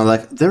parents, and I was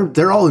like,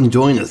 they're all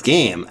enjoying this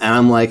game, and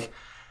I'm like,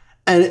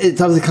 and it's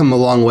obviously come a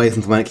long way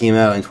since when it came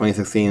out in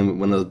 2016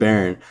 when it was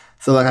barren.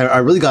 So like I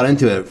really got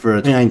into it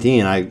for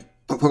 2019.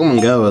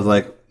 Pokemon Go was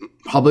like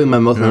probably my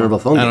most memorable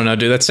phone game. I don't know,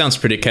 dude. That sounds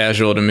pretty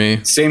casual to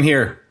me. Same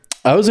here.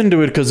 I was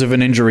into it because of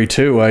an injury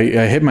too. I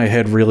hit my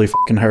head really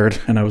fucking hard,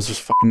 and I was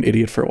just fucking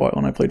idiot for a while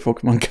when I played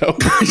Pokemon Go.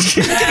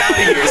 Get out of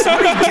here!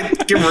 Somebody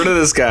get rid of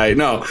this guy.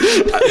 No,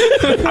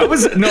 I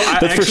was no.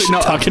 That's for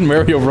talking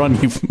Mario Run,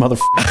 you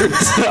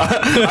motherfuckers.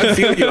 I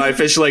feel you. I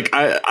fish like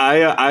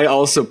I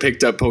also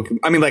picked up Pokemon.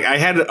 I mean, like I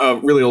had a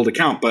really old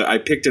account, but I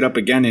picked it up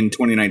again in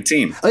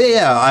 2019. Oh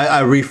yeah. I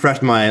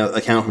refreshed my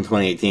account from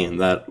 2018.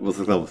 That was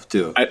level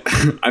 2.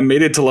 I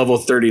made it to level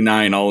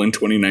 39 all in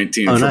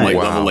 2019 from nice. like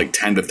Wow. level like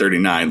 10 to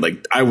 39. Like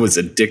I was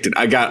addicted.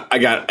 I got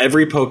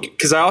every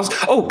because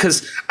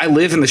because I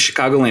live in the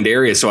Chicagoland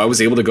area, so I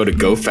was able to go to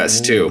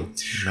GoFest too.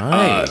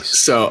 Nice.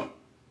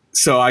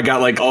 So I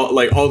got like all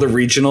the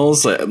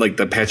regionals, like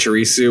the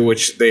Pachirisu,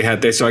 which they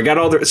had there. So I got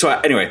all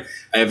the. Anyway,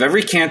 I have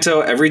every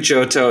Kanto, every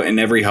Johto, and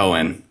every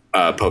Hoenn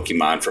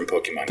Pokemon from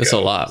Pokemon That's Go.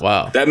 a lot.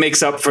 Wow. That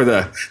makes up for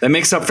the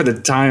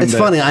time. It's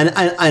funny.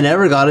 I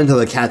never got into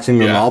the catching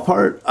them all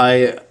part.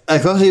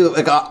 Especially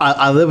like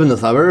I live in the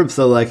suburbs,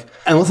 so like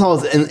unless I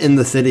was in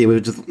the city,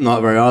 which is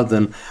not very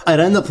often, I'd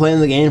end up playing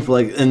the game for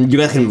like, and you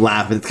guys can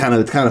laugh. It's kind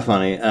of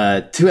funny.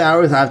 2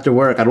 hours after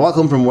work, I'd walk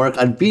home from work.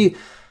 I'd be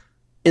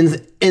in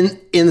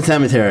the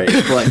cemetery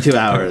for like 2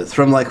 hours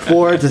from like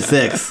 4 to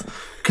 6.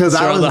 Because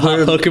where all the hot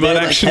Pokemon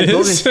action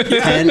is. There's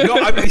 10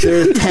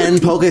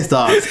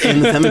 Pokestops in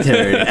the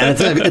cemetery, and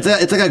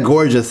it's like a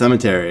gorgeous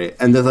cemetery,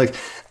 and there's like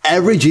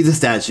every Jesus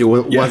statue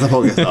was a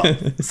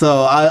Pokestop.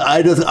 So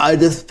I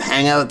just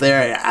hang out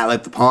there at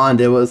like the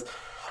pond. It was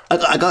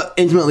I got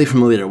intimately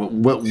familiar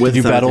with Did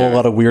you battle a cemetery.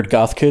 lot of weird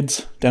goth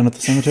kids down at the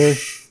cemetery?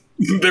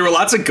 There were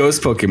lots of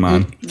ghost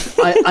Pokemon.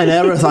 I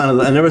never saw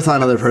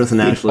another person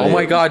actually. Oh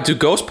my god, do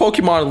ghost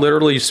Pokemon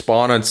literally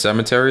spawn on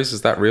cemeteries?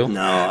 Is that real?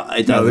 No,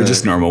 it No, doesn't. they're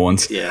just normal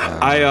ones.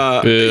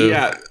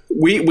 Yeah.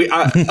 We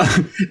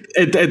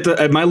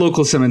at my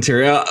local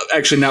cemetery,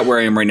 actually not where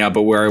I am right now,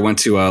 but where I went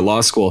to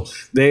law school.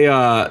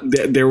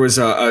 There was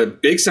a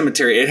big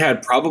cemetery. It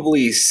had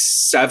probably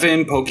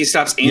 7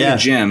 Pokestops and a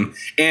gym,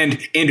 and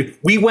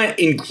we went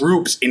in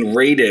groups and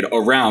raided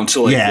around.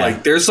 So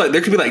like there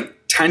could be like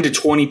 10 to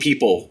 20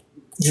 people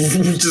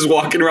just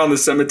walking around the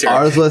cemetery.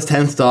 Ours was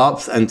 10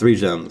 stops and 3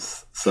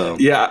 gyms. So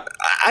Yeah,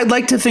 I'd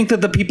like to think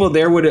that the people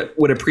there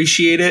would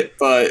appreciate it,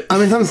 but I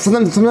mean,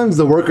 sometimes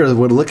the workers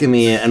would look at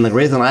me and like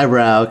raise an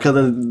eyebrow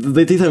because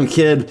they see some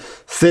kid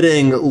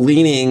sitting,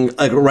 leaning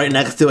like right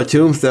next to a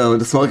tombstone,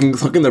 just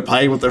smoking their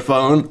pipe with their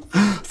phone.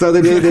 So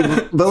they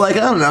but like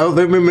I don't know,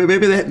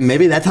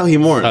 maybe that's how he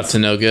mourns. Up to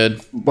no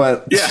good.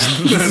 But yeah,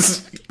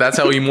 That's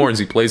how he mourns.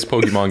 He plays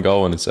Pokemon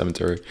Go in a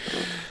cemetery.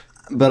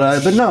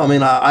 but no, I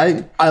mean,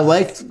 I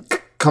liked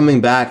coming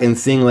back and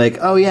seeing like,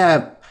 oh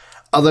yeah,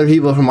 other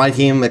people from my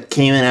team that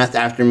came in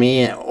after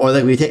me, or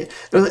like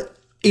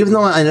even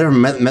though I never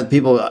met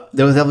people,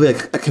 there was definitely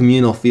a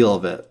communal feel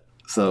of it.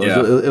 So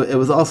it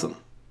was awesome.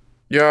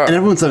 Yeah. And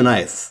everyone's so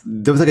nice.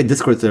 There was like a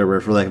Discord server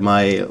for like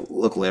my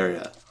local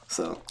area.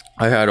 So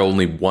I had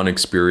only one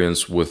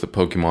experience with the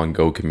Pokemon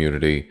Go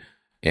community,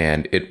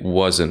 and it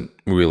wasn't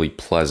really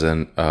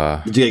pleasant.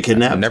 did you get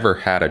kidnapped? I never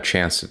had a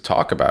chance to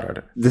talk about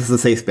it. This is a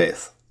safe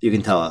space. You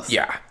can tell us.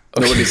 Yeah.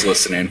 nobody's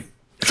listening.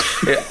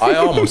 I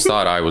almost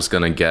thought I was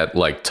going to get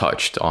like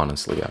touched,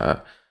 honestly.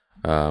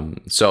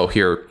 So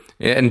here,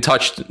 and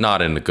touched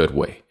not in a good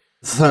way.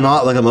 So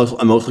not like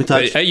emotionally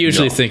touched. I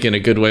usually think in a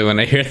good way when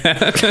I hear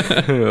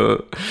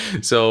that.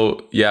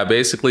 So yeah,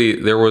 basically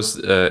there was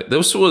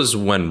this was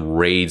when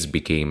raids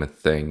became a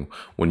thing,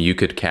 when you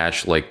could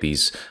catch like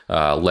these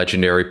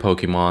legendary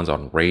Pokemons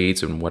on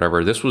raids and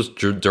whatever. This was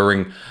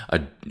during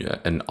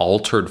an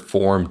altered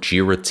form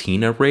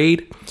Giratina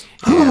raid.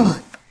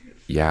 And,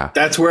 yeah,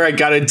 That's where I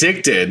got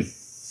addicted.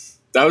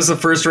 That was the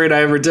first raid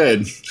I ever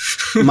did.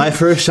 My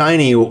first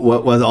shiny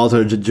was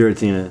also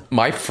Giratina.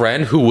 my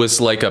friend who was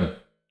like a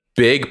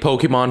big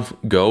Pokemon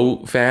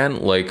Go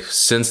fan, like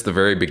since the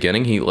very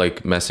beginning, he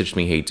like messaged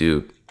me, "Hey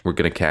dude, we're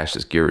gonna catch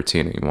this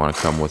Giratina. You want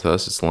to come with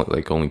us? It's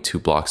like only 2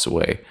 blocks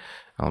away."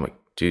 I'm like,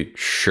 "Dude,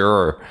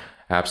 sure,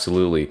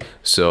 absolutely."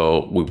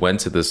 So we went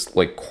to this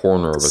like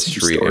corner of a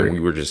street, story. and we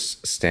were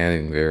just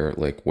standing there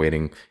like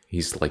waiting.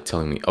 He's like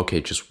telling me,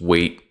 "Okay, just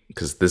wait,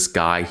 because this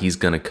guy, he's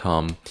gonna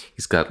come.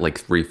 He's got like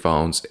 3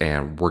 phones,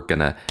 and we're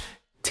gonna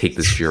take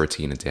this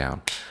Giratina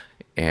down."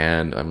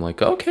 And I'm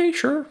like, "Okay,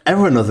 sure."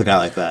 Everyone knows a guy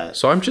like that.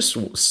 So I'm just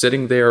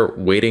sitting there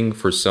waiting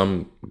for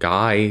some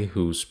guy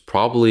who's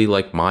probably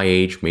like my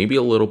age, maybe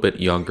a little bit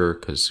younger,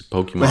 because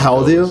Pokemon. Wait, how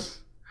old are you?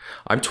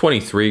 I'm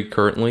 23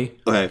 currently.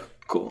 Okay,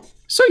 cool.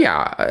 So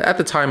yeah, at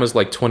the time I was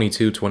like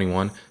 22,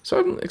 21. So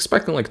I'm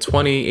expecting like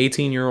 20,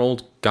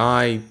 18-year-old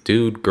guy,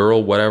 dude,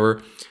 girl,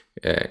 whatever.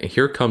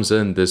 Here comes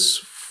in this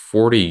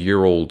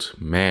 40-year-old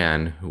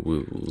man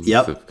who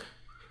Yep.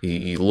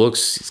 he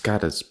looks, he's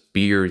got his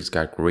beard, he's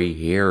got gray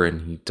hair,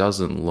 and he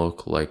doesn't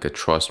look like a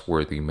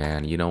trustworthy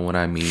man. You know what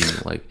I mean?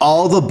 Like,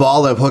 All the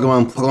baller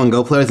Pokemon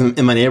Go players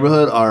in my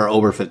neighborhood are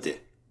over 50.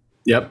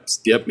 Yep.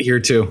 Here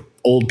too.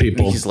 Old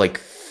people. he's like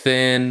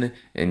thin,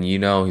 and you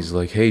know, he's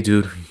like, "Hey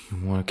dude,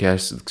 you want to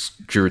catch this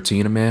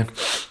Giratina, man?"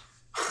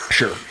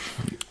 Sure.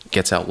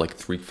 Gets out like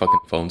 3 fucking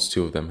phones,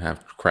 2 of them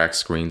have cracked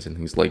screens, and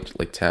he's like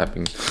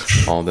tapping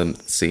all of them at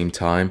the same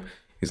time.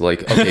 He's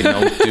like, "Okay,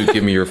 no, dude,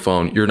 give me your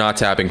phone. You're not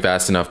tapping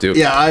fast enough, dude."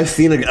 Yeah, I've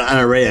seen an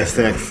array of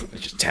 6.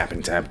 Just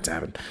tapping.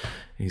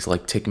 He's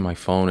like taking my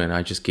phone, and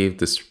I just gave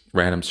this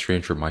random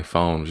stranger my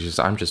phone.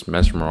 I'm just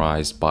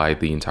mesmerized by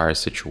the entire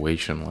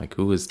situation. Like,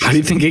 who is this? How do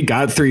you think he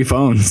got 3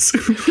 phones?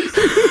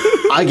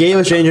 I gave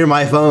a stranger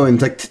my phone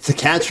to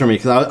catch for me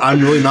because I'm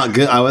really not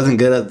good. I wasn't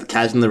good at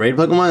catching the raid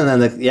Pokemon,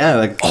 and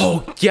then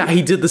Oh, yeah,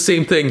 he did the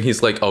same thing.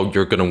 He's like, "Oh,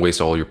 you're gonna waste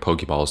all your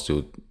Pokeballs,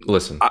 dude.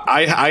 Listen."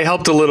 I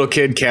helped a little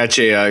kid catch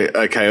a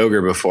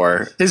Kyogre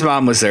before. His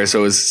mom was there,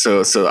 so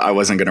I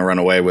wasn't going to run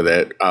away with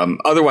it.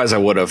 Otherwise, I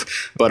would have.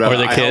 But Or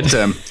the I kid. helped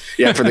him.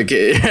 Yeah, for the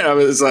kid. I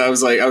was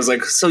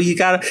like, so what you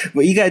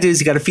gotta do is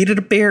you gotta feed it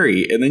a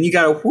berry, and then you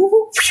gotta.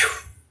 Whoo,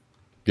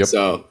 Yep.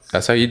 So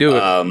That's how you do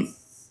it.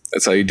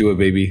 that's how you do it,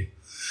 baby.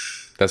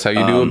 That's how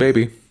you do it,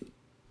 baby.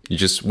 You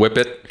just whip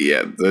it.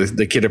 Yeah,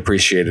 the kid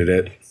appreciated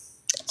it.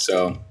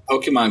 So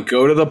Pokemon,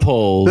 go to the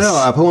polls. no,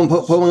 Pokemon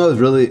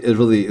Go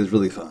is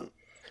really fun.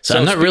 So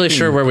I'm not really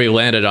sure where we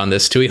landed on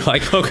this. Do we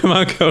like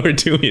Pokemon Go or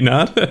do we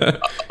not?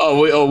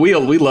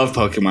 We love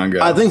Pokemon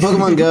Go. I think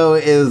Pokemon Go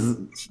is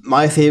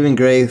my saving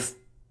grace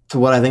to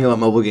what I think about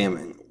mobile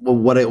gaming,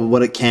 what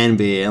it can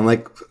be, and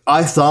like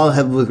I saw the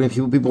heavily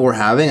people were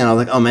having, and I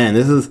was like, oh man,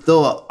 this is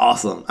still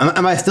awesome.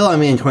 Am I still? I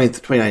mean, in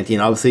 2019,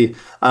 obviously,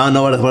 I don't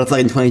know what it's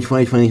like in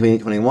 2020,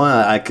 2021.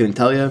 I couldn't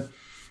tell you.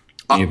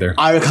 Either.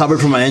 I recovered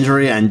from my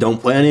injury and don't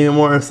play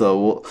anymore.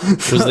 So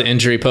Was the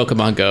injury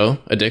Pokemon Go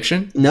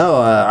addiction? no,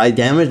 I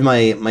damaged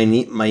my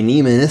knee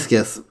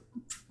meniscus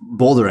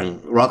bouldering,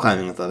 rock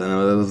climbing and stuff, and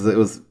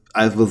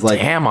I was like,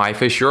 Damn,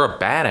 Ifish, you're a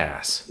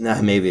badass.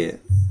 nah, maybe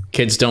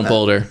Kids don't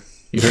boulder.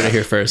 You heard it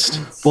here first.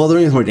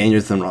 bouldering is more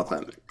dangerous than rock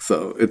climbing.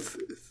 So it's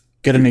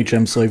Get an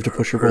HM slave to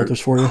push your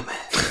boulders for you.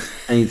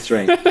 I need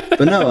strength.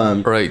 But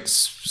no, Right.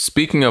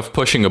 Speaking of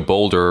pushing a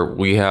boulder,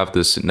 we have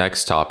this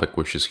next topic,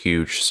 which is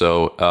huge.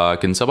 So,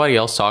 can somebody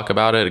else talk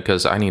about it?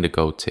 Because I need to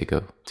go take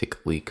a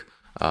leak.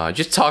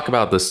 Just talk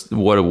about this.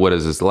 What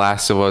is this?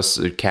 Last of Us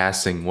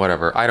casting,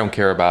 whatever. I don't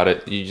care about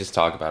it. You just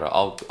talk about it.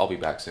 I'll be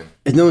back soon.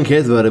 if no one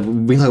cares about it,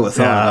 we can talk about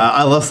Sonic. Yeah.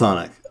 I love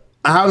Sonic.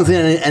 I haven't seen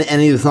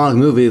any of the Sonic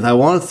movies. I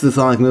wanted to see the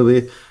Sonic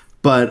movie,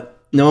 but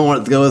no one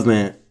wanted to go with me,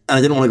 and I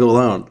didn't want to go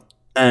alone.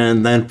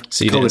 And then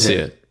So you didn't COVID see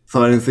hit, it.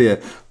 so I didn't see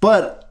it.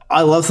 But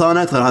I love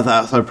Sonic, so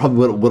I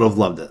probably would have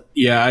loved it.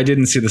 Yeah, I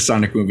didn't see the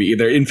Sonic movie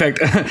either. In fact,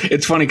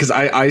 it's funny because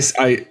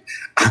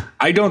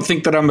I don't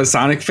think that I'm a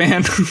Sonic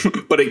fan,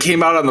 but it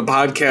came out on the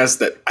podcast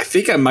that I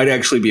think I might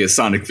actually be a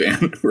Sonic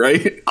fan,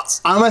 right?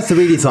 I'm a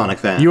 3D Sonic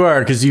fan. You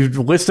are, because you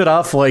listed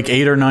off like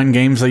 8 or 9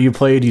 games that you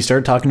played. You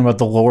start talking about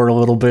the lore a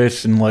little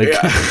bit, and like,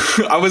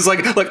 I was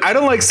like, look, I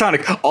don't like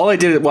Sonic. All I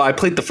did, I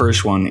played the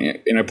first one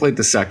and I played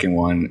the second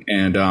one,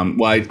 and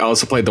I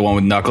also played the one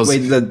with Knuckles. Wait,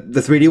 the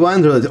 3D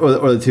ones or the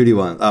 2D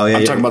ones? Oh yeah,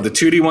 I'm talking about the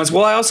 2D ones.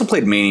 Well, I also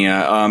played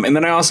Mania, and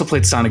then I also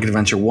played Sonic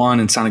Adventure 1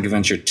 and Sonic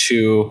Adventure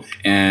 2,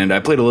 and I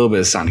played a little bit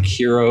of Sonic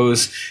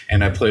Heroes,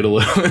 and I played a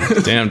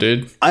little... Damn,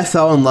 dude. I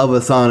fell in love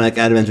with Sonic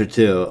Adventure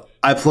 2.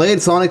 I played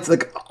Sonic,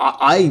 like,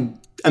 I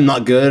am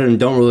not good and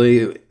don't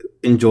really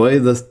enjoy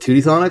the 2D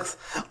Sonics.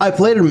 I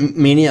played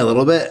Mania a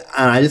little bit,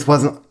 and I just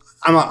wasn't,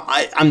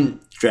 I'm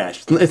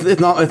trash. It's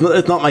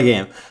not my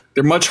game.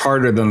 They're much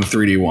harder than the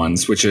 3D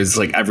ones, which is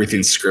like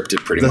everything's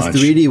scripted pretty The much.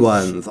 3D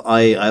ones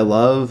I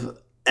love,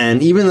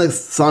 and even like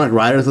Sonic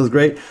Riders was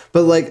great.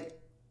 But like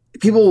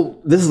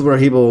people, this is where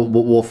people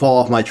will fall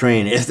off my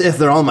train if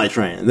they're on my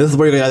train. This is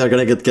where you guys are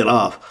gonna get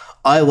off.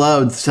 I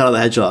loved Shadow the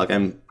Hedgehog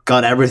and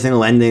got every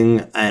single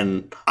ending,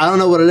 and I don't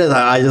know what it is.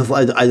 I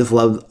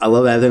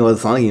love everything about the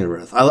Sonic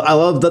universe. I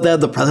love that they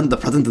have the president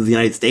of the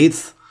United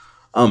States.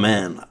 Oh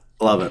man,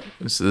 I love it.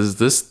 Is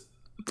this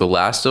The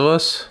Last of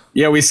Us?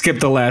 Yeah, we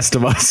skipped The Last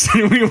of Us.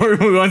 we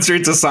went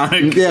straight to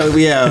Sonic.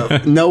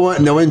 Yeah. No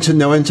one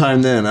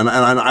chimed in, and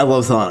I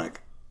love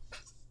Sonic,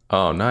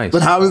 Oh, nice.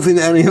 but haven't seen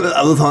any of the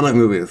other Sonic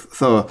movies.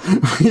 So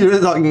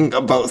we're talking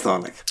about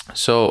Sonic.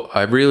 So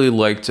I really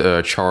liked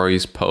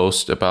Chari's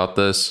post about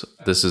this.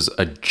 This is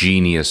a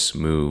genius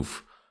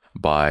move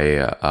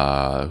by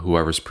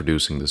whoever's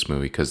producing this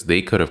movie, because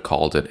they could have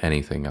called it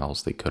anything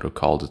else. They could have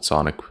called it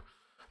Sonic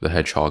the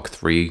Hedgehog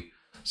 3,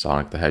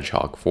 Sonic the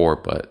Hedgehog 4,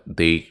 but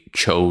they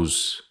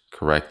chose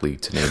correctly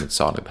to name it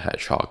Sonic the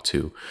Hedgehog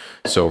 2.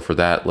 So for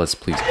that, let's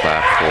please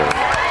clap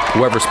for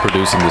whoever's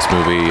producing this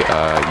movie,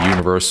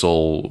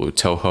 Universal,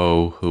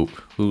 Toho.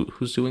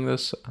 Who's doing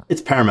this?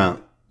 It's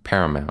Paramount.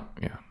 Paramount.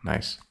 Yeah,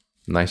 nice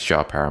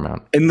job,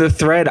 Paramount. In the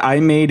thread, I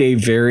made a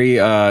very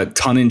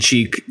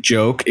tongue-in-cheek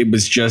joke.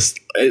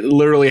 It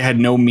literally had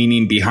no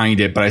meaning behind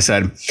it, but I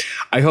said,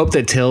 I hope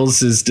that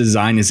Tails'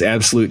 design is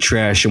absolute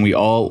trash and we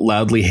all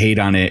loudly hate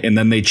on it, and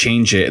then they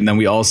change it, and then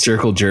we all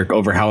circle jerk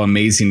over how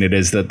amazing it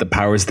is that the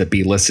powers that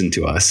be listen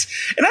to us.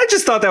 And I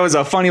just thought that was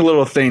a funny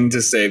little thing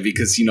to say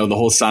because, the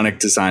whole Sonic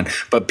design.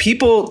 But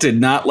people did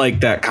not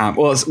like that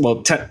Well,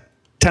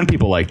 10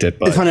 people liked it.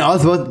 But It's funny.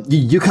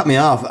 You cut me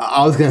off.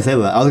 I was gonna say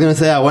that. I was gonna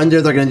say I wonder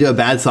if they're gonna do a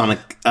bad Sonic,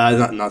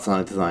 not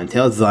Sonic design,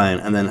 Tails design,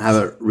 and then have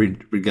it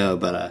re-go.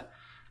 But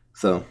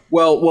so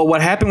Well,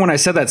 what happened when I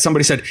said that?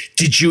 Somebody said,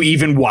 "Did you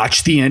even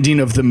watch the ending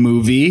of the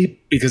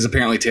movie?" Because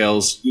apparently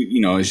Tails,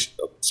 is.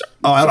 Oh,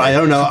 sorry. I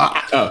don't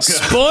know.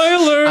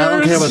 Spoilers. I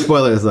don't care about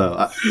spoilers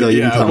though. So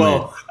you can tell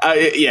me.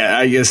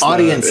 I guess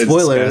Audience it's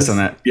spoilers. best on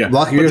that. Yeah,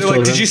 Lock your But ears, they're like,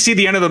 children. did you see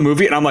the end of the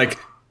movie? And I'm like,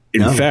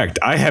 in fact,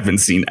 I haven't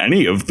seen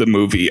any of the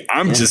movie.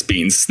 I'm just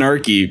being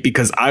snarky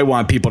because I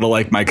want people to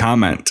like my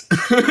comment.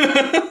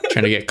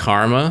 Trying to get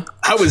karma.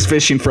 I was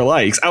fishing for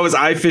likes.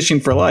 I fishing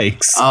for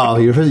likes. Oh,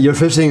 you're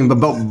fishing, but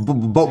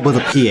with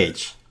a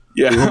PH.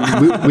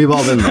 Yeah. We've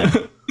all been there.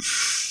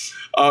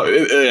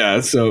 Yeah.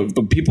 So,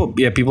 but people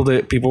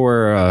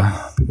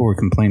were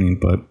complaining,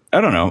 but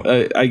I don't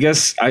know. I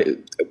guess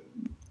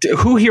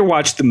who here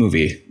watched the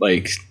movie?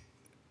 Like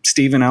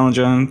Steven, Alan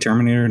John,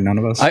 Terminator, none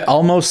of us. I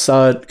almost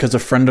saw it because a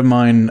friend of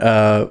mine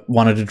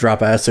wanted to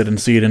drop acid and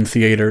see it in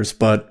theaters,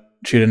 but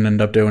she didn't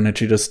end up doing it.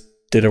 She just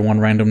did it one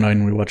random night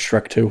and we watched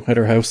Shrek 2 at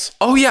her house.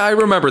 Oh yeah, I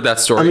remember that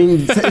story. I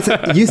mean,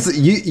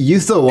 you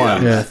still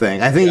won. Yeah. I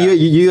think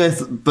you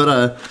guys.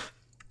 But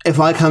if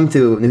I come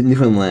to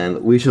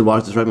Newfoundland, we should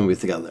watch the Shrek movies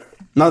together.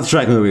 Not the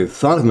Shrek movies,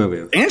 Sonic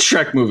movies. and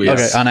Shrek movies.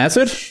 Okay, on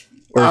acid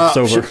or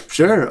sober?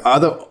 Sure.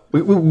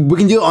 We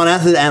can do it on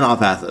acid and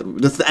off acid.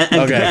 Just and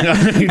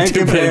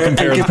compare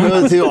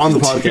the two on the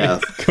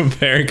podcast.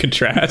 Compare and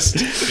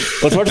contrast.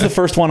 Let's watch the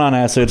first one on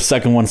acid,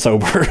 second one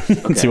sober,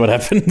 and see what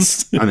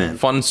happens. I'm in.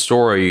 Fun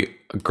story.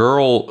 A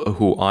girl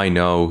who I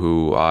know,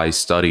 who I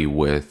study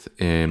with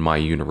in my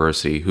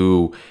university,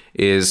 who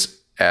is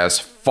as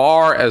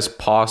far as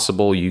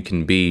possible you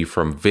can be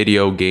from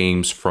video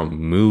games, from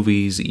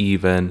movies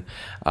even.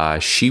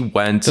 She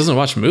went... Doesn't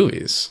watch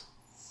movies.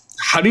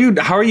 How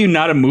are you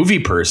not a movie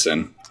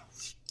person?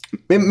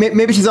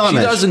 Maybe she's on She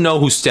it. doesn't know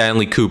who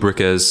Stanley Kubrick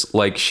is.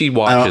 Like, she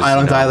watches... I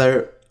don't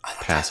either.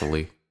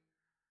 Passively.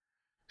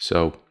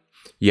 So,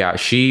 yeah,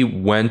 she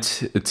went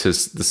to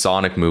the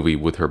Sonic movie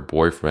with her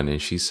boyfriend,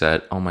 and she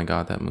said, "Oh my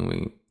god, that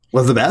movie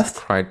Was the best?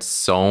 cried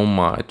so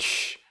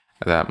much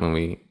at that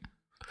movie."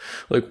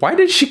 Like, why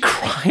did she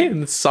cry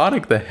in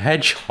Sonic the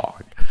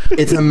Hedgehog?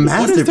 It's a What is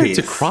there masterpiece.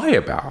 to cry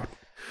about?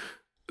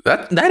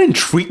 That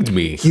intrigued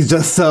me. He's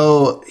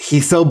so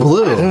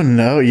blue. Oh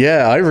no,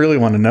 yeah, I really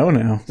want to know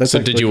now. So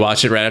did you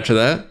watch it right after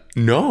that?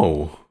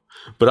 No.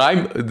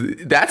 But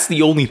that's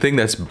the only thing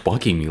that's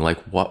bugging me. Like,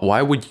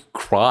 why would you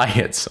cry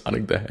at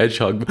Sonic the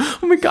Hedgehog? Oh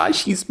my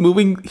gosh, he's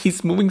moving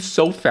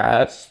so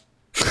fast.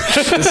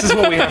 This is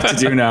what we have to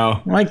do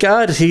now. Oh my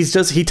god, he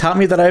taught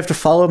me that I have to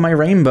follow my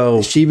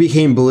rainbow. She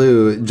became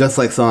blue, just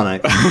like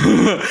Sonic.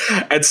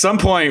 At some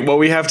point, what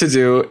we have to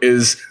do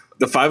is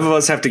the five of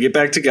us have to get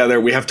back together.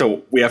 We have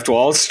to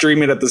all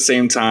stream it at the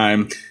same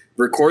time,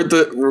 record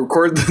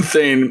the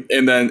thing,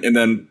 and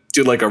then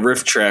do like a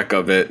riff track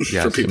of it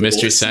Yes, for people. Mystery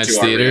to listen Science to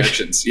our Theater.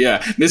 reactions.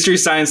 Yeah, Mystery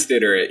Science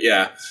Theater. It.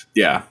 Yeah.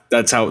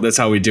 That's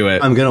how we do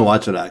it. I'm gonna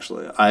watch it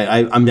actually.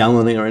 I'm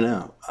downloading it right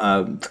now.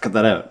 Cut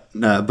that out.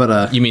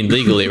 But You mean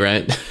legally,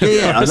 right?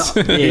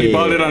 He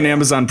bought it on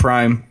Amazon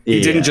Prime. He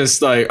Yeah. didn't just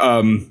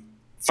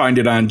find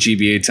it on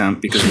GBA Temp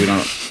because we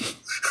don't.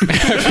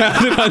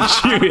 Found it on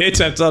GBA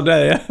Temps all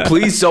day. Yeah.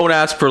 Please don't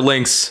ask for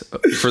links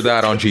for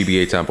that on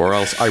GBA Temp, or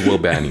else I will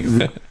ban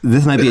you.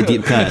 this might be a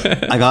deep cut.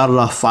 I got it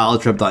off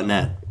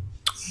filetrip.net.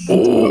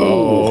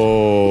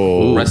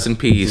 Rest in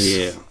peace.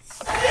 Yeah.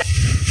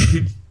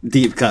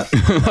 deep cut.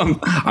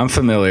 I'm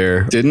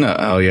familiar. Didn't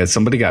oh yeah,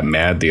 somebody got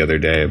mad the other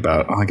day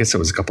about. Oh, I guess it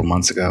was a couple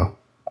months ago.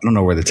 I don't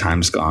know where the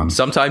time's gone.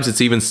 Sometimes it's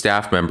even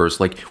staff members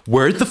like,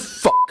 where the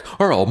fuck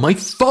are all my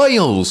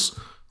files?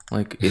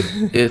 Like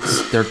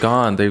they're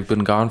gone. They've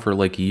been gone for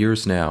like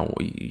years now.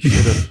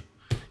 You've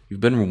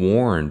been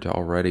warned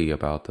already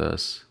about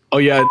this. Oh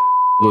yeah,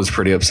 was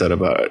pretty upset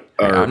about it.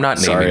 Or, I'm not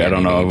naming sorry. I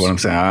don't know names. what I'm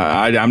saying.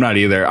 I'm not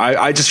either.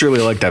 I just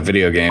really like that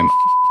video game.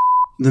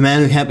 The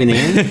man who can't be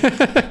named.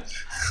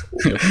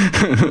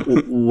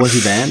 Was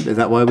he banned? Is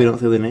that why we don't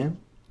say the name?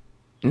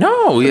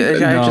 No, I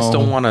just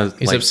don't want to.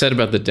 He's upset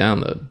about the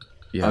download.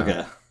 Yeah,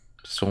 Okay.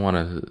 just don't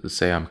want to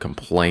say I'm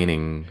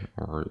complaining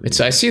or.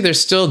 I see there's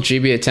still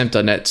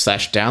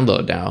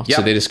gbattempt.net/download now. Yep.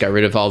 So they just got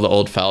rid of all the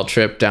old file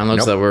trip downloads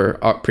Nope. that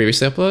were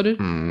previously uploaded.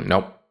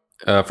 Nope.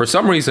 For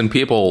some reason,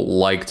 people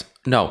liked.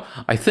 No,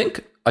 I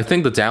think the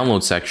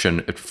download section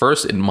at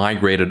first it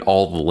migrated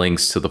all the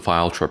links to the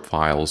file trip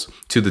files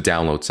to the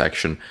download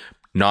section,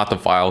 not the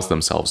files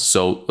themselves.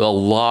 So a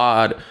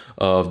lot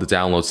of the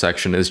download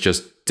section is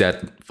just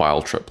dead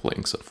file trip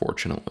links,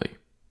 unfortunately.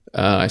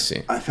 I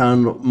see. I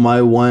found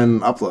my one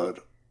upload.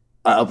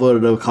 I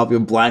uploaded a copy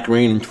of Black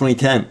Rain in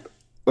 2010,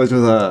 which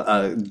was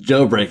a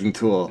jailbreaking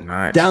tool.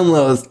 Nice.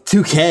 Downloads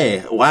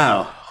 2K.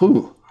 Wow.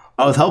 Whew.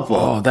 I was helpful.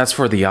 Oh, that's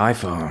for the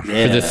iPhone.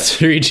 yeah. For the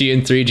 3G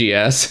and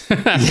 3GS.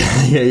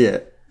 yeah.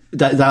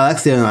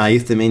 Dyslexia and I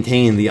used to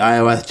maintain the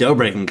iOS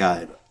jailbreaking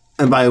guide.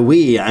 And by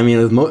we, I mean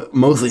it was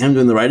mostly him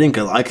doing the writing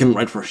because I couldn't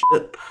write for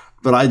shit.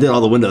 But I did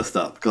all the Windows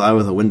stuff because I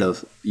was a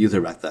Windows user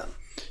back then.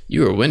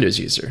 You were a Windows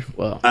user.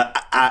 Well,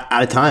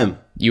 At a time.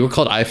 you were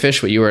called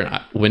iFish, but you were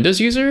a Windows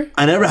user?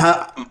 I never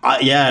had...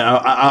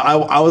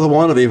 I was a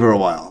wannabe for a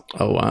while.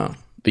 Oh, wow.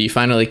 But you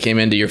finally came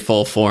into your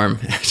full form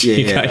after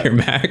you Yeah. got your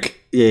Mac.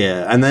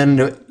 Yeah. And then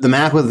the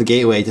Mac was the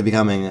gateway to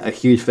becoming a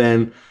huge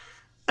fan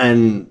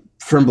and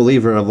firm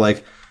believer of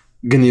like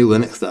GNU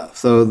Linux stuff.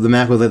 So the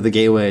Mac was like the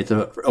gateway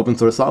to open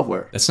source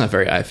software. That's not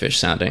very iFish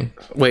sounding.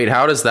 Wait,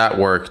 how does that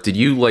work? Did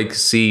you like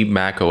see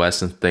Mac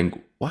OS and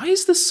think, why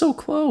is this so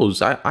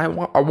close? I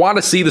want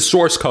to see the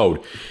source code.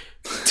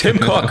 Tim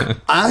Cook.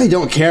 I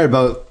don't care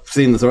about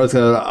seeing the source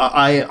code.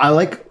 I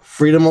like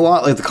freedom a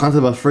lot, like the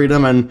concept of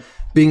freedom and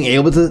being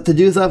able to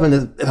do stuff and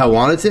just, if I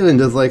wanted to, and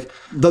just like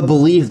the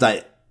belief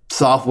that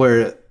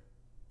software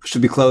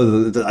should be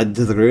closed. I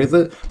disagree with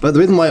it. But the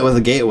reason why it was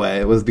a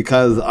gateway was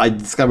because I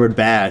discovered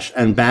Bash,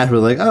 and Bash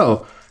was like,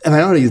 oh, if I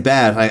know how to use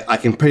Bash, I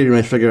can pretty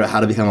much figure out how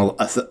to become a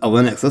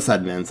Linux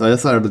sysadmin. So I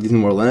just started using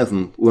more Linux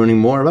and learning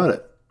more about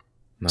it.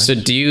 So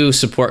do you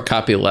support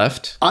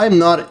copyleft? I'm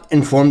not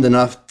informed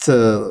enough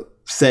to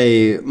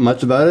say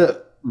much about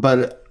it,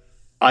 but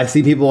I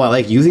see people I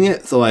like using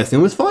it, so I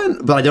assume it's fine,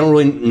 but I don't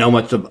really know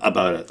much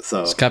about it.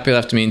 So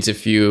Copyleft means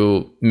if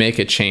you make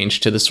a change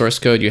to the source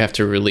code, you have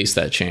to release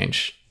that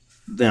change.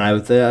 then I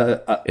would say,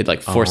 It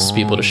like forces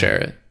people to share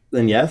it.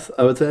 then yes,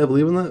 I would say I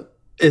believe in that.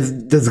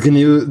 Does the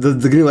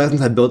GNU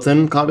license have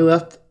built-in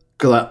copyleft?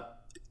 Because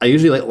I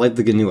usually like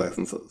the GNU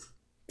licenses.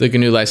 The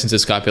GNU license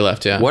is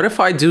copyleft, yeah. What if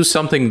I do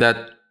something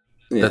that's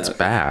Yeah.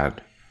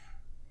 bad?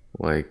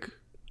 Like,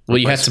 Well,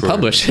 you have to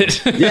publish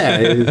it.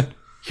 Yeah,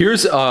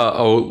 here's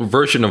a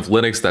version of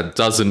Linux that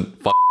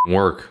doesn't fucking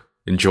work.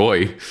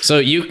 Enjoy. So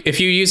if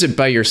you use it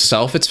by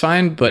yourself, it's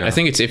fine. But I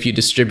think it's if you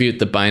distribute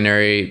the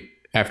binary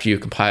after you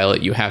compile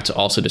it, you have to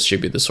also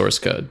distribute the source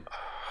code.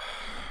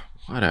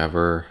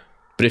 Whatever.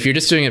 But if you're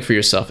just doing it for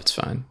yourself, it's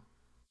fine.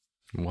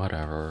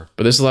 Whatever.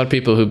 But there's a lot of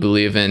people who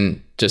believe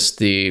in just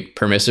the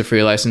permissive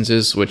free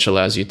licenses, which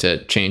allows you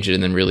to change it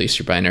and then release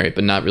your binary,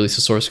 but not release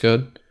the source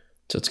code.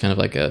 So it's kind of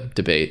like a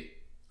debate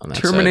on that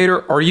side.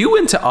 Terminator, are you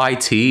into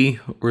IT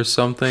or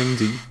something?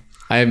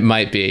 I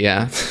might be,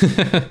 yeah.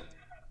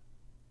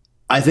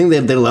 I think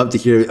they'd love to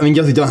hear. I mean,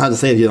 you don't have to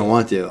say it if you don't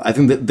want to. I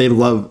think that they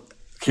love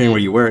hearing where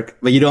you work,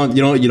 but you don't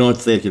have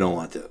to say it if you don't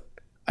want to.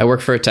 I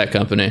work for a tech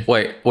company.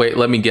 Wait,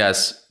 let me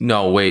guess.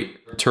 No, wait.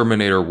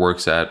 Terminator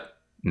works at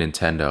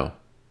Nintendo.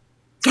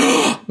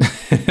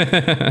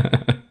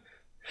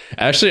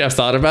 Actually, I've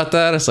thought about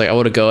that. It's like I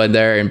want to go in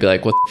there and be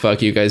like, what the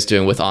fuck are you guys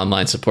doing with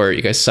online support?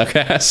 You guys suck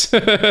ass. Yeah,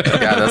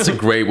 that's a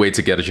great way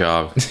to get a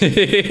job.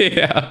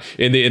 Yeah,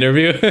 in the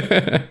interview.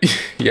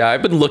 Yeah,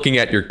 I've been looking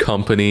at your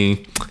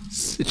company.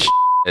 It's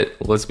shit,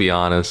 let's be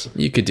honest.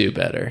 You could do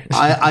better.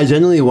 I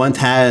genuinely once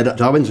had a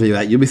job interview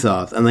at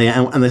Ubisoft, and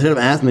they should have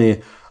asked me,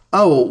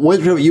 "Oh,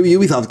 what's your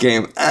Ubisoft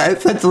game?" And I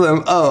said to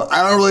them, "Oh,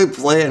 I don't really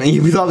play any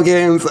Ubisoft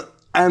games."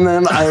 And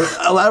then I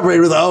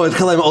elaborated with, "Oh, it's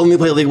because I only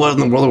play League of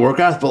Legends and World of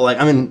Warcraft." But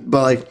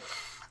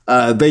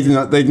they do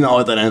not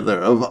want that answer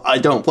of I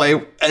don't play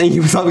any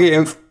Ubisoft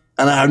games,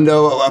 and I have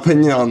no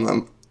opinion on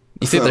them.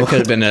 You think there could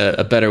have been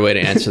a better way to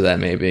answer that,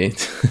 maybe?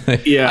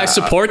 Yeah. I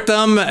support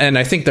them, and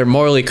I think they're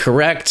morally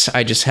correct.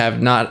 I just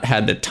have not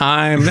had the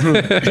time.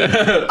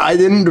 I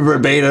didn't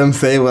verbatim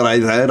say what I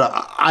said.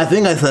 I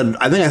think I said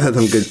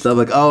some good stuff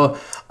like, "Oh,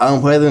 I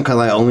don't play them because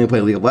I only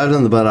play League of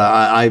Legends, but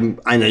I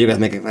know you guys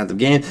make expensive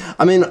games."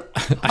 I mean,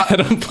 I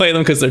don't play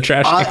them because they're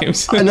trash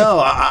games. I know.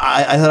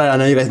 I said I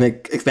know you guys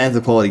make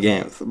expensive quality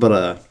games,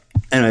 but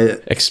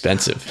Anyway,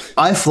 Expensive.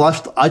 I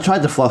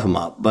tried to fluff them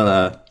up,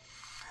 but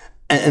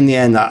in the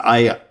end,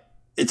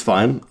 it's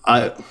fine.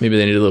 Maybe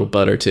they need a little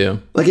butter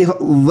too.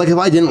 If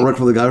I didn't work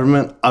for the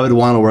government, I would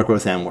want to work where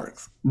Sam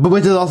works. But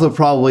which is also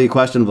probably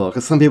questionable,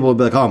 because some people would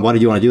be like, "Oh, why do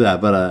you want to do that?"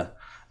 But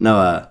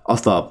no, I'll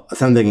stop.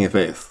 Sam taking a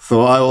face,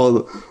 so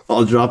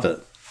I'll drop it.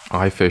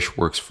 iFish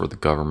works for the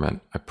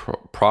government. I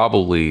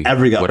probably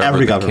every whatever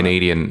the government.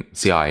 Canadian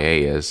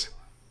CIA is.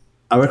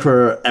 I work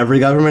for every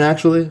government,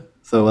 actually.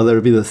 So whether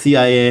it be the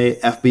CIA,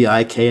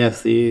 FBI,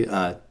 KFC,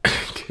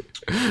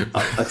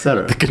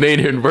 etc. The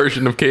Canadian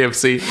version of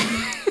KFC.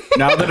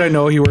 Now that I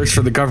know he works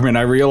for the government,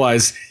 I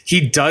realize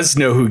he does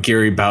know who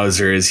Gary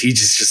Bowser is.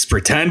 He's just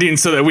pretending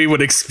so that we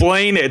would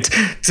explain it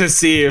to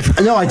see if.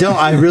 No, I don't.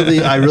 I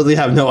really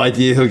have no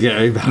idea who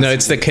Gary Bowser is. No,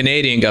 it's the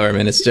Canadian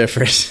government. It's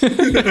different.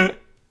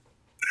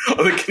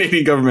 Oh, the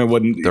Canadian government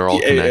wouldn't. They're all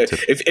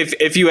connected.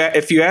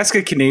 If you ask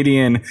a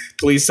Canadian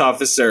police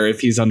officer if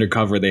he's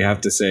undercover, they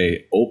have to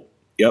say, "Oh,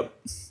 yep."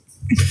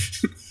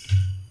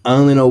 I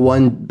only know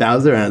one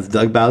Bowser, and it's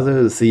Doug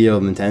Bowser, the CEO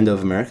of Nintendo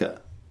of America.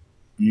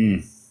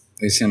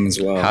 There's him as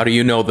well. How do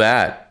you know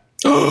that?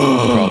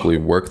 Probably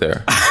work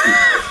there.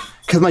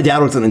 Because my dad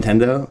works at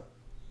Nintendo.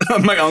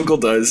 My uncle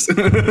does.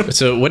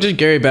 So what did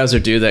Gary Bowser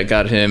do that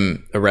got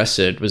him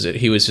arrested? Was it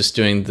he was just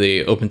doing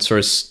the open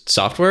source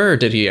software, or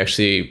did he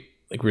actually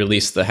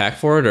release the hack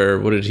for it, or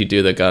what did he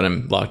do that got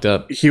him locked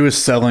up? He was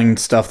selling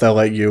stuff that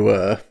let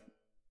you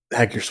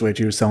hack your Switch.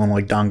 He was selling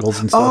dongles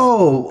and stuff.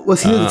 Oh,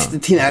 was he the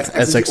Team X?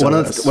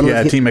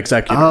 SXOS. Team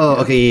Executive. Oh,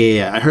 okay,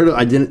 yeah. I heard.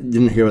 I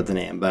didn't hear about the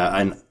name, but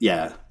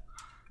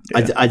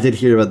I did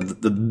hear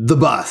about the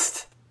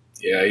bust.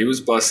 Yeah, he was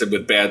busted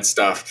with bad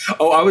stuff.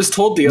 Oh, I was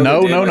told the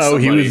other day. No.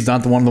 He was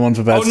not the one of the ones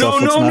with bad stuff.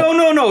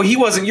 No. He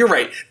wasn't. You're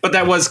right. But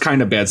that was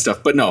kind of bad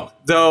stuff. But no,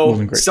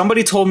 though,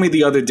 somebody told me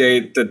the other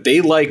day that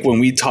they like when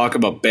we talk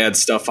about bad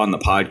stuff on the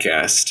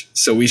podcast.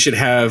 So we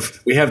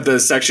have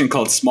the section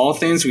called small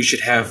things. We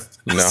should have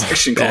a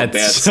section called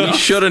bad stuff. We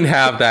shouldn't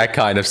have that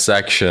kind of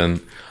section,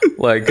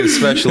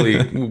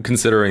 especially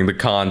considering the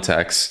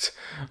context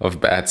of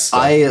bad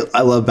stuff.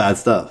 I love bad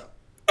stuff.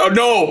 Oh,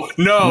 no,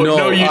 you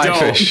don't.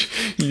 iFish.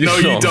 You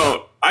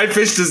don't.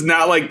 iFish does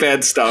not like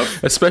bad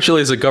stuff.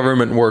 Especially as a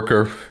government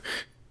worker.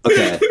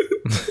 Okay.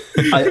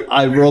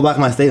 I roll back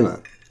my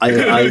statement.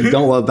 I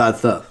don't love bad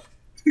stuff.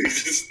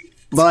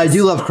 But I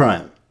do love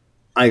crime.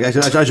 I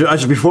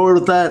should be forward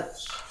with that.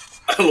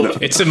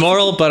 It's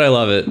immoral, but I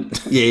love it.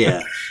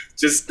 Yeah.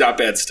 Just not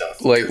bad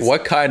stuff.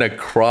 What kind of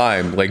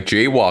crime?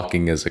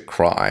 Jaywalking is a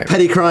crime.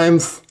 Petty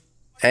crimes.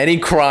 Any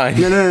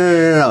crime.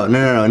 No,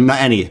 not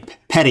any.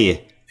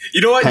 Petty.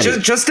 You know what?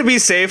 Just to be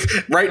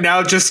safe, right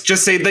now, just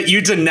say that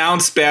you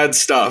denounce bad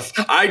stuff.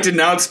 I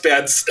denounce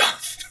bad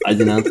stuff. I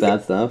denounce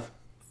bad stuff.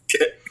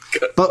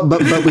 But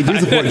we do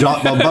support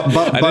job.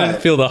 But I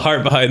didn't feel the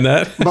heart behind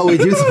that. But we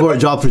do support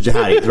jobs for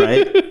jihadis,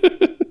 right?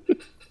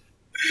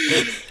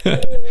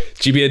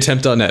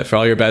 GBAttempt.net for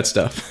all your bad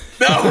stuff.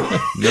 No,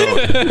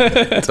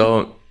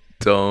 don't.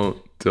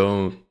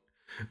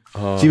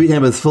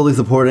 GBAttempt is fully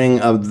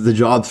supporting of the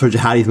Jobs for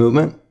Jihadis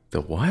movement.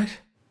 The what?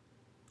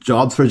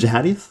 Jobs for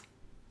Jihadis?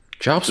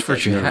 Jobs for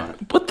jihad?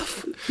 What the?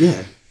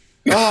 Yeah.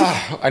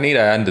 I need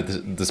to end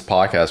this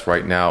podcast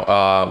right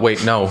now.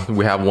 Wait, no,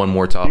 we have one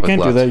more topic You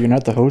can't left. do that. You're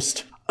not the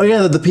host. Oh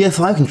yeah, the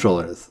PS5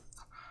 controllers.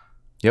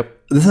 Yep.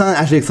 This one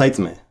actually excites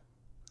me.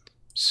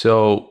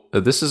 So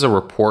this is a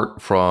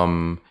report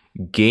from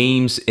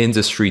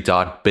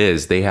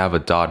gamesindustry.biz. They have a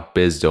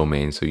 .biz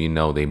domain, so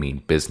they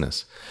mean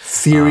business.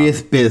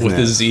 Serious business.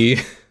 With a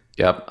Z.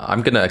 Yep.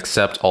 I'm going to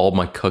accept all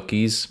my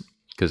cookies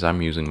because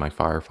I'm using my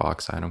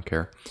Firefox. I don't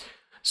care.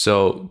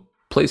 So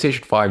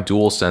PlayStation 5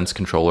 DualSense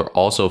controller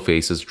also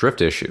faces drift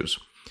issues.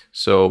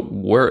 So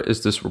where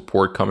is this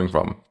report coming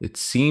from? It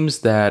seems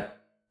that,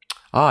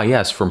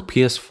 from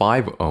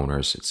PS5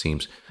 owners, it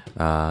seems.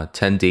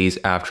 10 days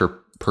after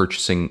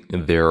purchasing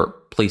their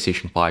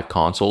PlayStation 5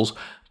 consoles,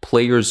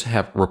 players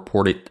have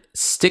reported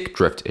stick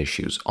drift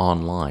issues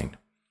online.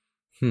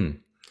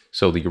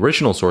 So the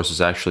original source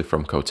is actually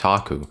from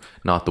Kotaku,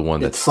 not the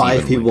one that's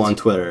 5 people on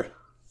Twitter.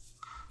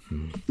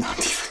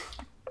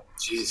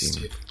 Jesus,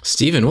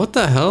 Steven, what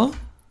the hell?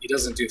 he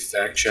doesn't do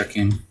fact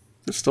checking.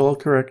 It's still all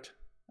correct.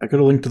 I could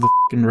have linked to the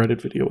fucking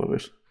Reddit video of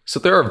it. So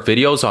there are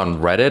videos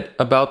on Reddit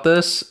about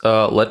this.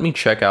 Let me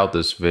check out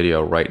this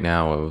video right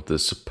now of the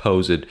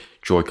supposed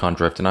Joy-Con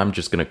drift, and I'm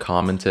just going to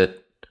comment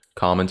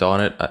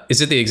on it.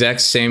 Is it the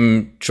exact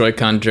same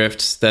Joy-Con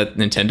drift that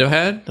Nintendo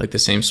had? The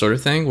same sort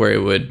of thing where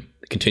it would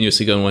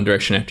continuously go in one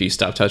direction after you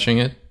stop touching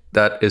it?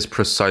 That is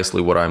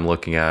precisely what I'm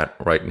looking at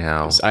right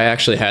now. I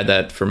actually had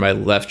that for my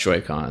left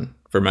Joy-Con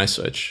for my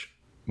Switch.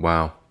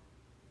 Wow.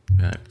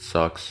 That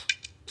sucks.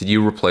 Did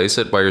you replace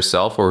it by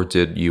yourself, or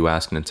did you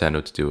ask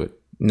Nintendo to do it?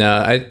 No,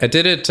 I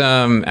did it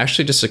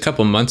actually just a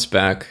couple months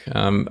back.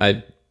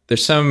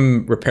 There's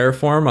some repair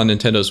form on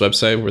Nintendo's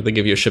website where they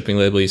give you a shipping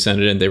label, you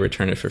send it in, they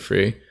return it for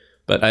free.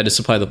 But I had to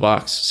supply the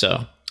box,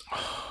 so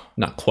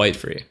not quite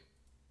free.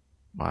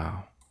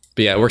 Wow.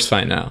 But yeah, it works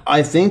fine now.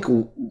 I think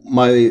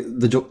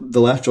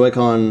the left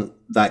Joy-Con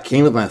that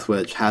came with my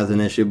Switch has an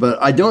issue,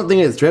 but I don't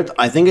think it's drift.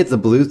 I think it's a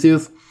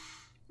Bluetooth.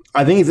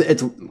 I think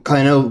it's cause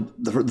I know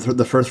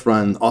the first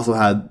run also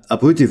had a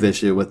Bluetooth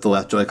issue with the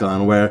left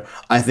Joy-Con where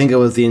I think it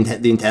was the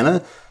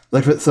antenna.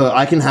 Like, so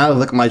I can have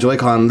like my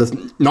Joy-Con just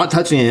not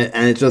touching it,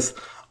 and it's just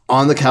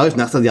on the couch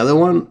next to the other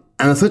one,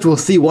 and the Switch will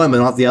see one but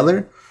not the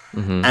other.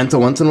 Mm-hmm. And so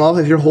once in a while,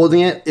 if you're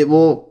holding it, it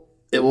will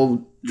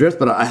drift.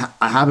 But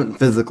I haven't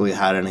physically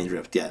had any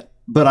drift yet.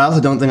 But I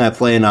also don't think I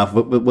play enough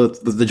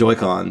with the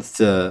Joy-Cons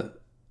to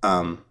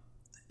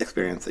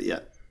experience it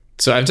yet.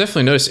 So I've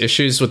definitely noticed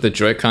issues with the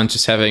Joy-Con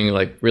just having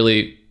like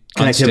really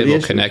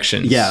unstable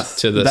connections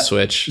to the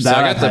Switch. So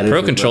I got the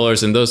Pro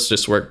controllers and those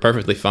just work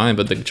perfectly fine,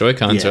 but the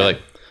Joy-Cons are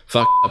like,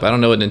 fuck up. I don't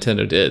know what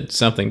Nintendo did.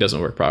 Something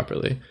doesn't work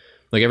properly.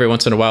 Like every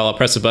once in a while I'll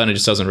press a button, it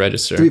just doesn't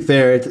register. To be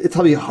fair, it's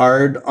probably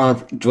hard on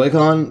a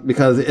Joy-Con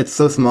because it's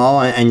so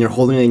small and you're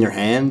holding it in your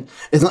hand.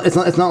 It's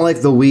not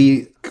like the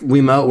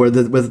Wiimote where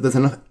there's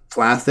enough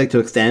plastic to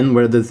extend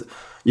where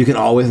you can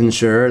always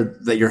ensure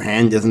that your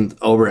hand isn't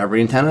over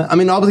every antenna. I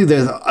mean, obviously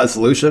there's a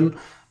solution,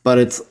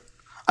 but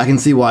I can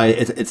see why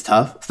it's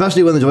tough,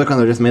 especially when the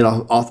Joy-Cons are just made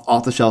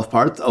off the shelf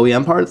parts,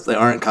 OEM parts. They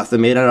aren't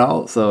custom made at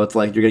all, so it's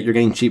like you're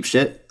getting cheap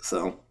shit.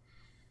 So I'm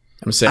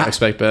gonna say I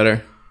expect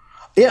better.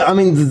 Yeah, I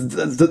mean,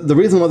 the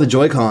reason why the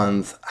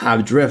Joy-Cons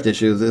have drift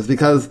issues is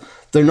because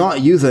they're not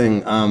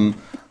using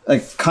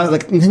like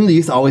Nintendo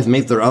used to always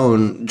make their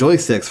own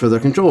joysticks for their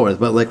controllers,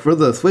 but like for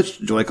the Switch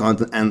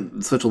Joy-Cons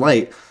and Switch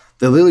Lite,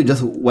 they literally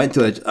just went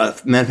to a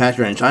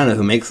manufacturer in China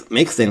who makes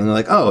things, and they're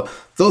like, oh,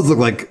 those look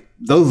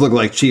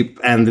like cheap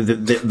and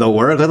they'll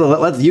work.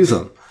 Let's use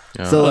them.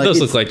 Yeah. So like,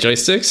 those look like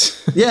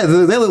joysticks. Yeah,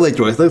 they look like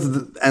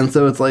joysticks, and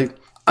so it's like,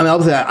 I mean,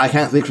 obviously I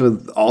can't speak for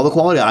all the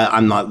quality.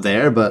 I'm not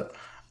there, but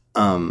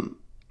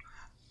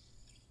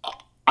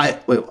I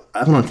went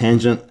on a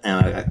tangent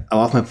and I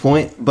lost my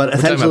point. But we're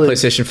essentially, talking about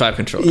PlayStation 5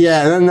 controllers.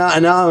 Yeah, and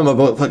now I'm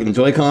about fucking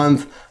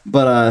Joy-Cons.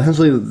 But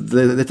essentially,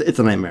 it's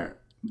a nightmare.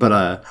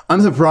 But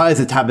I'm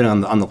surprised it's happening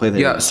on the PlayStation.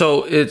 Yeah,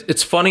 so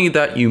it's funny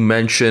that you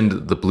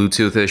mentioned the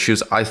Bluetooth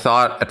issues. I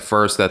thought at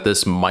first that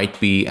this might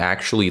be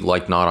actually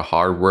like not a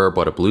hardware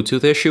but a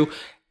Bluetooth issue.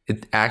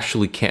 It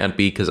actually can't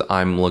be because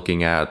I'm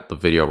looking at the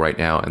video right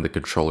now and the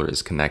controller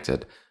is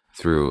connected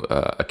through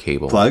a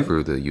cable,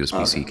 through the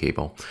USB-C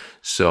cable.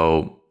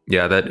 So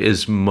yeah, that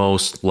is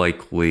most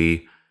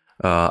likely.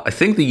 I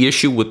think the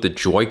issue with the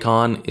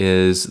Joy-Con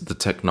is the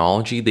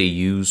technology they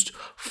used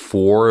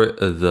for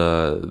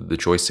the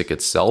joystick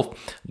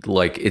itself.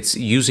 Like it's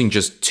using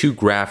just 2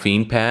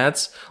 graphene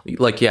pads.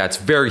 Like, yeah, it's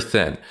very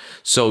thin.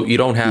 So you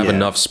don't have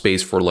enough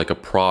space for like a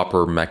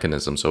proper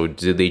mechanism. So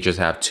did they just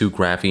have 2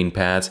 graphene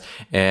pads?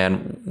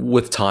 And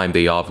with time,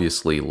 they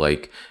obviously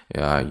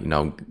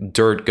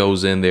dirt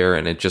goes in there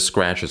and it just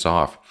scratches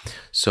off.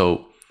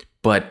 So,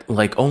 but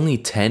like only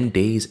 10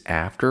 days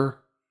after.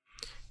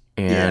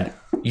 And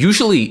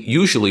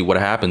usually what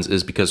happens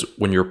is because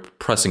when you're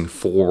pressing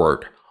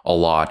forward a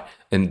lot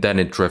and then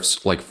it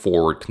drifts like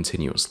forward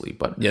continuously.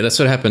 But yeah, that's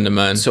what happened to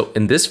mine. So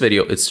in this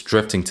video, it's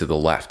drifting to the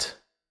left.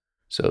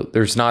 So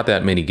there's not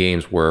that many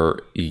games where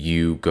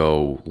you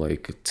go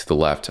like to the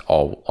left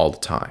all the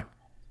time.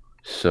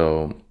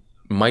 So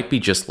might be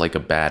just like a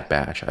bad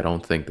batch. I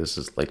don't think this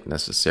is like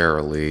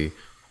necessarily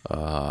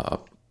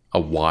a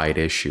wide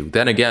issue.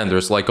 Then again,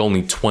 there's like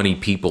only 20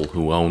 people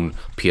who own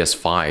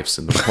PS5s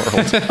in the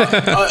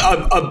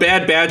world. a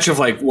bad batch of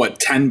like what,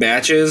 10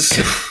 batches?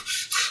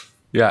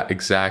 Yeah,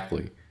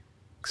 exactly.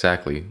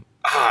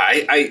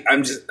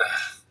 I'm just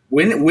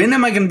when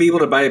am I going to be able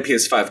to buy a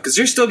PS5? Because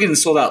they're still getting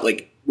sold out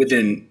like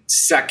within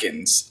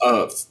seconds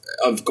of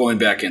going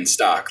back in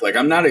stock. Like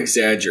I'm not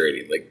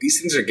exaggerating. Like these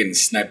things are getting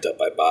sniped up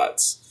by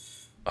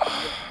bots.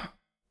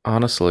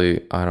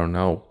 Honestly, I don't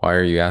know. Why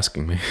are you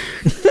asking me?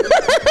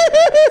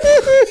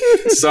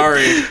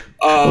 Sorry.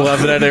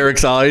 Laughing at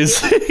Eric's eyes.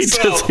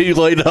 He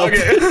light up.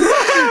 Okay.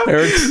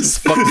 Eric's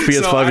fucking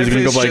PS5 is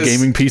going to go buy a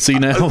gaming PC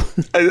now.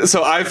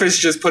 So iFish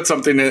just put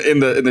something in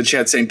the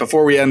chat saying,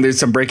 before we end, there's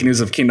some breaking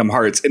news of Kingdom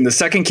Hearts. And the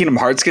second Kingdom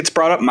Hearts gets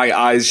brought up, my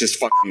eyes just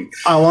fucking...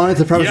 I wanted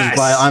to preface this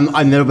by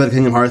I've never played a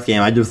Kingdom Hearts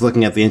game. I just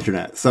looking at the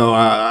internet. So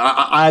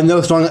I have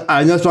no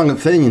strong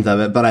opinions of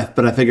it, but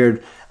I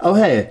figured, oh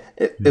hey,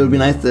 it would be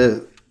nice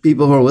to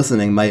people who are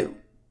listening might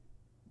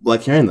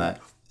like hearing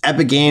that.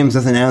 Epic Games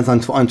just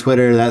announced on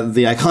Twitter that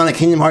the iconic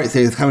Kingdom Hearts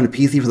series is coming to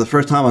PC for the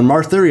first time on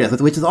March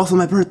 30th, which is also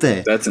my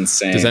birthday. That's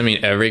insane. Does that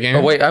mean every game?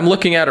 Oh, wait, I'm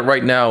looking at it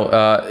right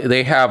now.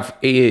 They have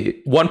a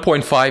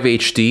 1.5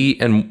 HD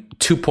and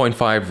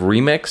 2.5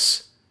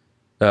 remix.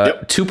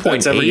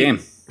 2.8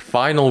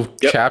 final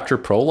chapter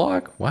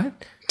prologue. What?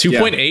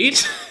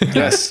 2.8?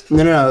 Yes.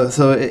 No.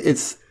 So it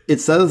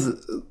says there's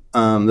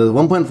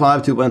 1.5,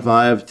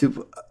 2.5,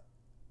 2.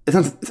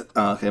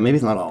 Okay, maybe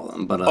it's not all of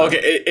them, but okay,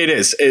 it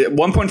is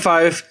 1.5,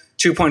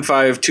 2.5,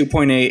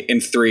 2.8,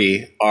 and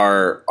 3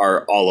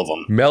 are all of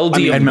them.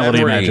 Melody and Melody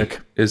Memory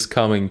Magic is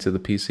coming to the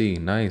PC.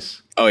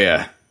 Nice. Oh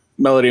yeah,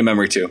 Melody of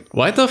Memory 2.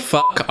 Why the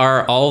fuck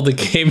are all the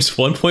games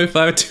 1.5,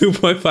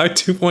 2.5,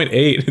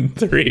 2.8, and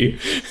 3?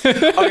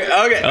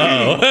 Okay.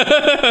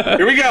 Oh.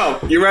 Here we go.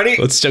 You ready?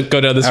 Let's just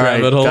go down this All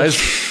right, rabbit hole. guys,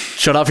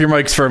 shut off your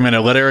mics for a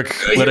minute. Let Eric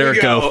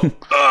go.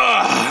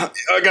 I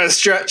gotta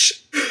stretch.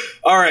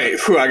 All right,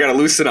 I gotta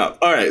loosen up.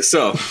 All right,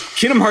 so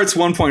Kingdom Hearts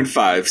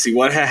 1.5. See,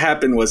 what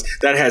happened was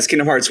that has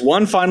Kingdom Hearts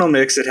 1 Final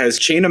Mix. It has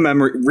Chain of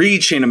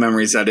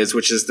Memories, that is,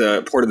 which is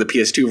the port of the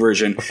PS2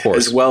 version,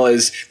 as well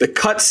as the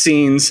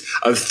cutscenes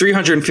of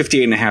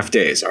 358 and a half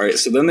days. All right,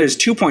 so then there's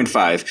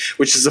 2.5,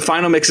 which is the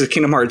Final Mix of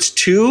Kingdom Hearts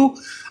 2.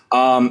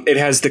 It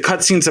has the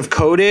cutscenes of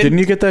Coded. Didn't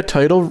you get that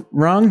title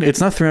wrong? It's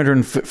not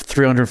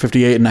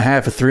 358 and a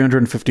half. It's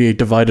 358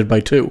 divided by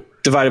 2.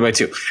 Divided by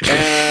 2.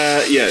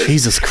 Yeah.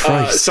 Jesus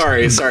Christ.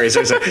 Sorry. So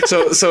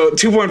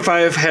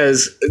 2.5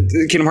 has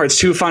Kingdom Hearts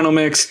 2 Final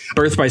Mix,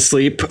 Birth by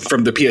Sleep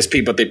from the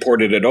PSP, but they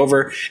ported it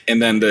over,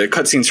 and then the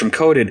cutscenes from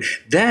Coded.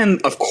 Then,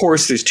 of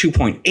course, there's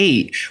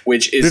 2.8,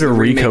 which is the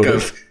remake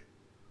of...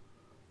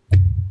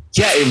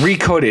 Yeah, it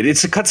recoded.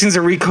 It's the cutscenes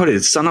are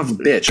recoded. Son of a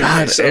bitch.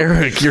 God, okay,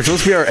 Eric, you're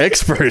supposed to be our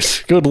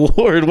expert. Good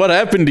Lord, what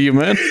happened to you,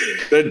 man?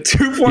 The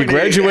 2.8 You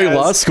graduate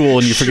law school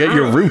and you forget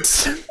your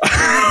roots.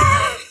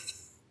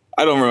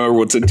 I don't remember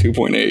what's in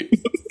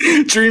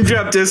 2.8. Dream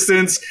Drop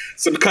Distance,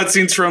 some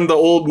cutscenes from the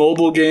old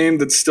mobile game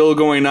that's still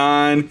going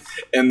on,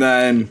 and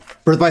then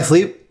Birth by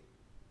Sleep?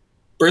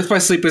 Birth by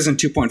Sleep is in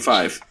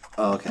 2.5.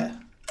 Oh, okay.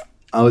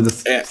 I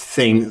was just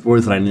saying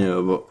words that I knew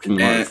about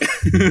Kingdom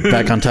Hearts.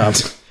 Back on top.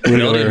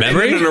 Melody of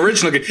Memory? An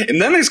original game.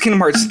 And then there's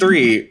Kingdom Hearts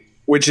 3,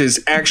 which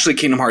is actually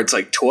Kingdom Hearts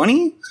like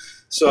 20.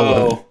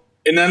 So,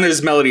 and then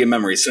there's Melody of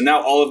Memory. So now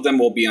all of them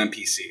will be on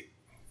PC.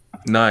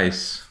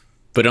 Nice.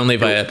 But only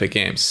by Epic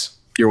Games.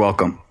 You're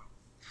welcome.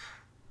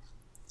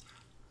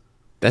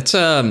 That's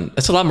a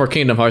lot more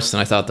Kingdom Hearts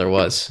than I thought there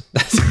was.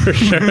 That's for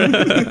sure. A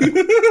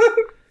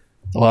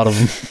lot of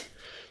them.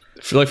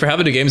 For how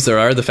many games there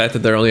are, the fact that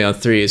they're only on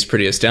 3 is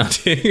pretty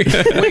astounding.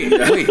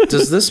 Wait,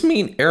 does this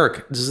mean,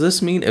 Eric,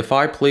 if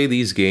I play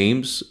these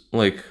games,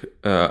 like,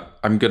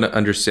 I'm going to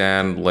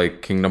understand,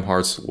 like, Kingdom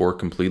Hearts lore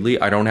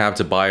completely? I don't have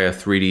to buy a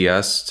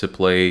 3DS to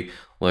play,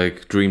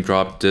 like, Dream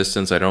Drop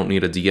Distance. I don't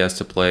need a DS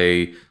to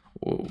play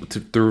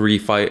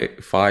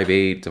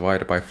 358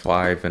 divided by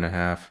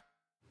 5.5.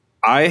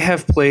 I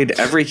have played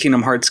every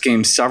Kingdom Hearts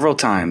game several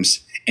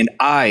times, and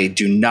I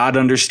do not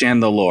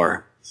understand the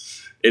lore.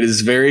 It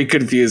is very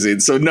confusing.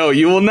 So no,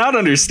 you will not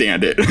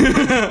understand it.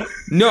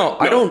 No,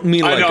 I don't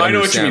mean like I know what you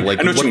understand mean.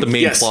 like what the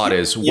main plot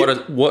is, what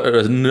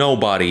a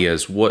nobody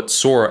is, what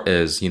Sora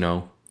is, you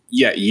know.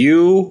 Yeah,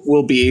 you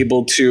will be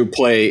able to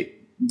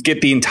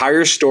get the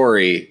entire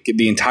story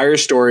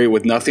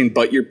with nothing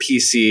but your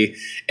PC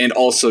and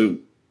also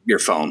your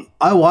phone.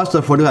 I watched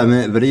a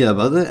 45-minute video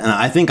about it, and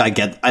I think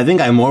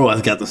I more or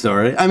less get the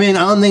story. I mean,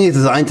 I don't think it's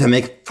designed to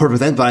make perfect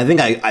sense, but I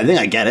think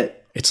I get it.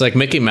 It's like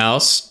Mickey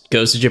Mouse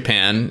goes to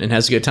Japan and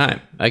has a good time.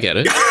 I get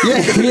it.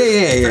 Yeah.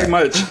 Pretty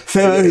much.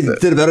 Sam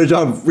did a better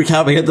job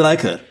recapping it than I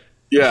could.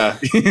 Yeah.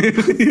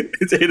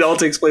 It all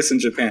takes place in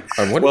Japan.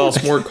 What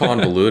was more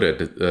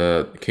convoluted?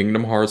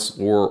 Kingdom Hearts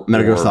or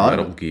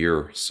Metal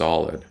Gear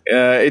Solid?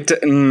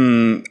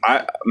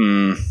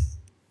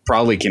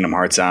 Probably Kingdom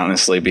Hearts,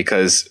 honestly,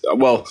 because,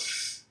 well,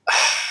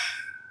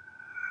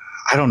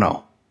 I don't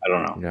know.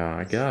 Yeah,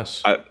 I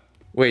guess.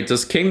 Wait,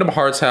 does Kingdom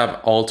Hearts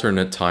have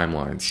alternate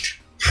timelines?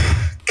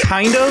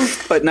 Kind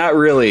of, but not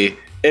really.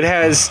 It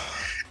has...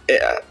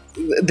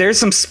 there's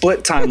some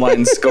split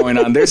timelines going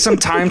on. There's some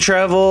time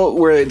travel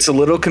where it's a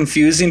little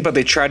confusing, but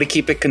they try to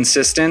keep it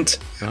consistent.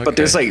 Okay. But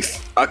there's like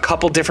a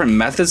couple different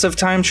methods of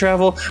time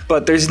travel,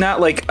 but there's not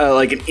like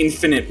an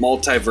infinite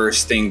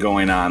multiverse thing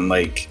going on.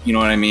 Like, you know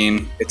what I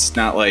mean? It's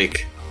not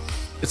like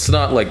the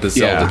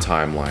Zelda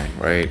timeline,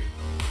 right?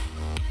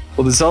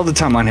 Well, the Zelda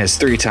timeline has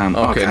 3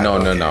 timelines. Okay, no,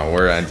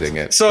 we're ending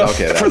it. So,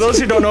 for those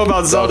who don't know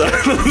about Zelda...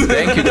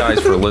 Thank you guys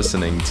for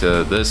listening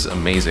to this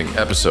amazing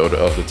episode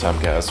of the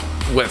Timecast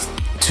with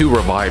 2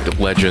 revived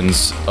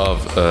legends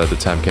of the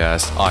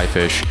Timecast,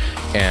 iFish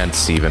and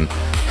Steven.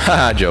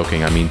 Haha,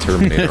 joking, I mean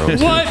Terminator.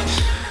 What?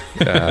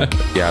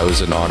 Yeah, it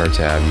was an honor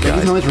to have you guys.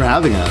 Thank you so much for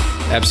having us.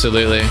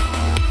 Absolutely.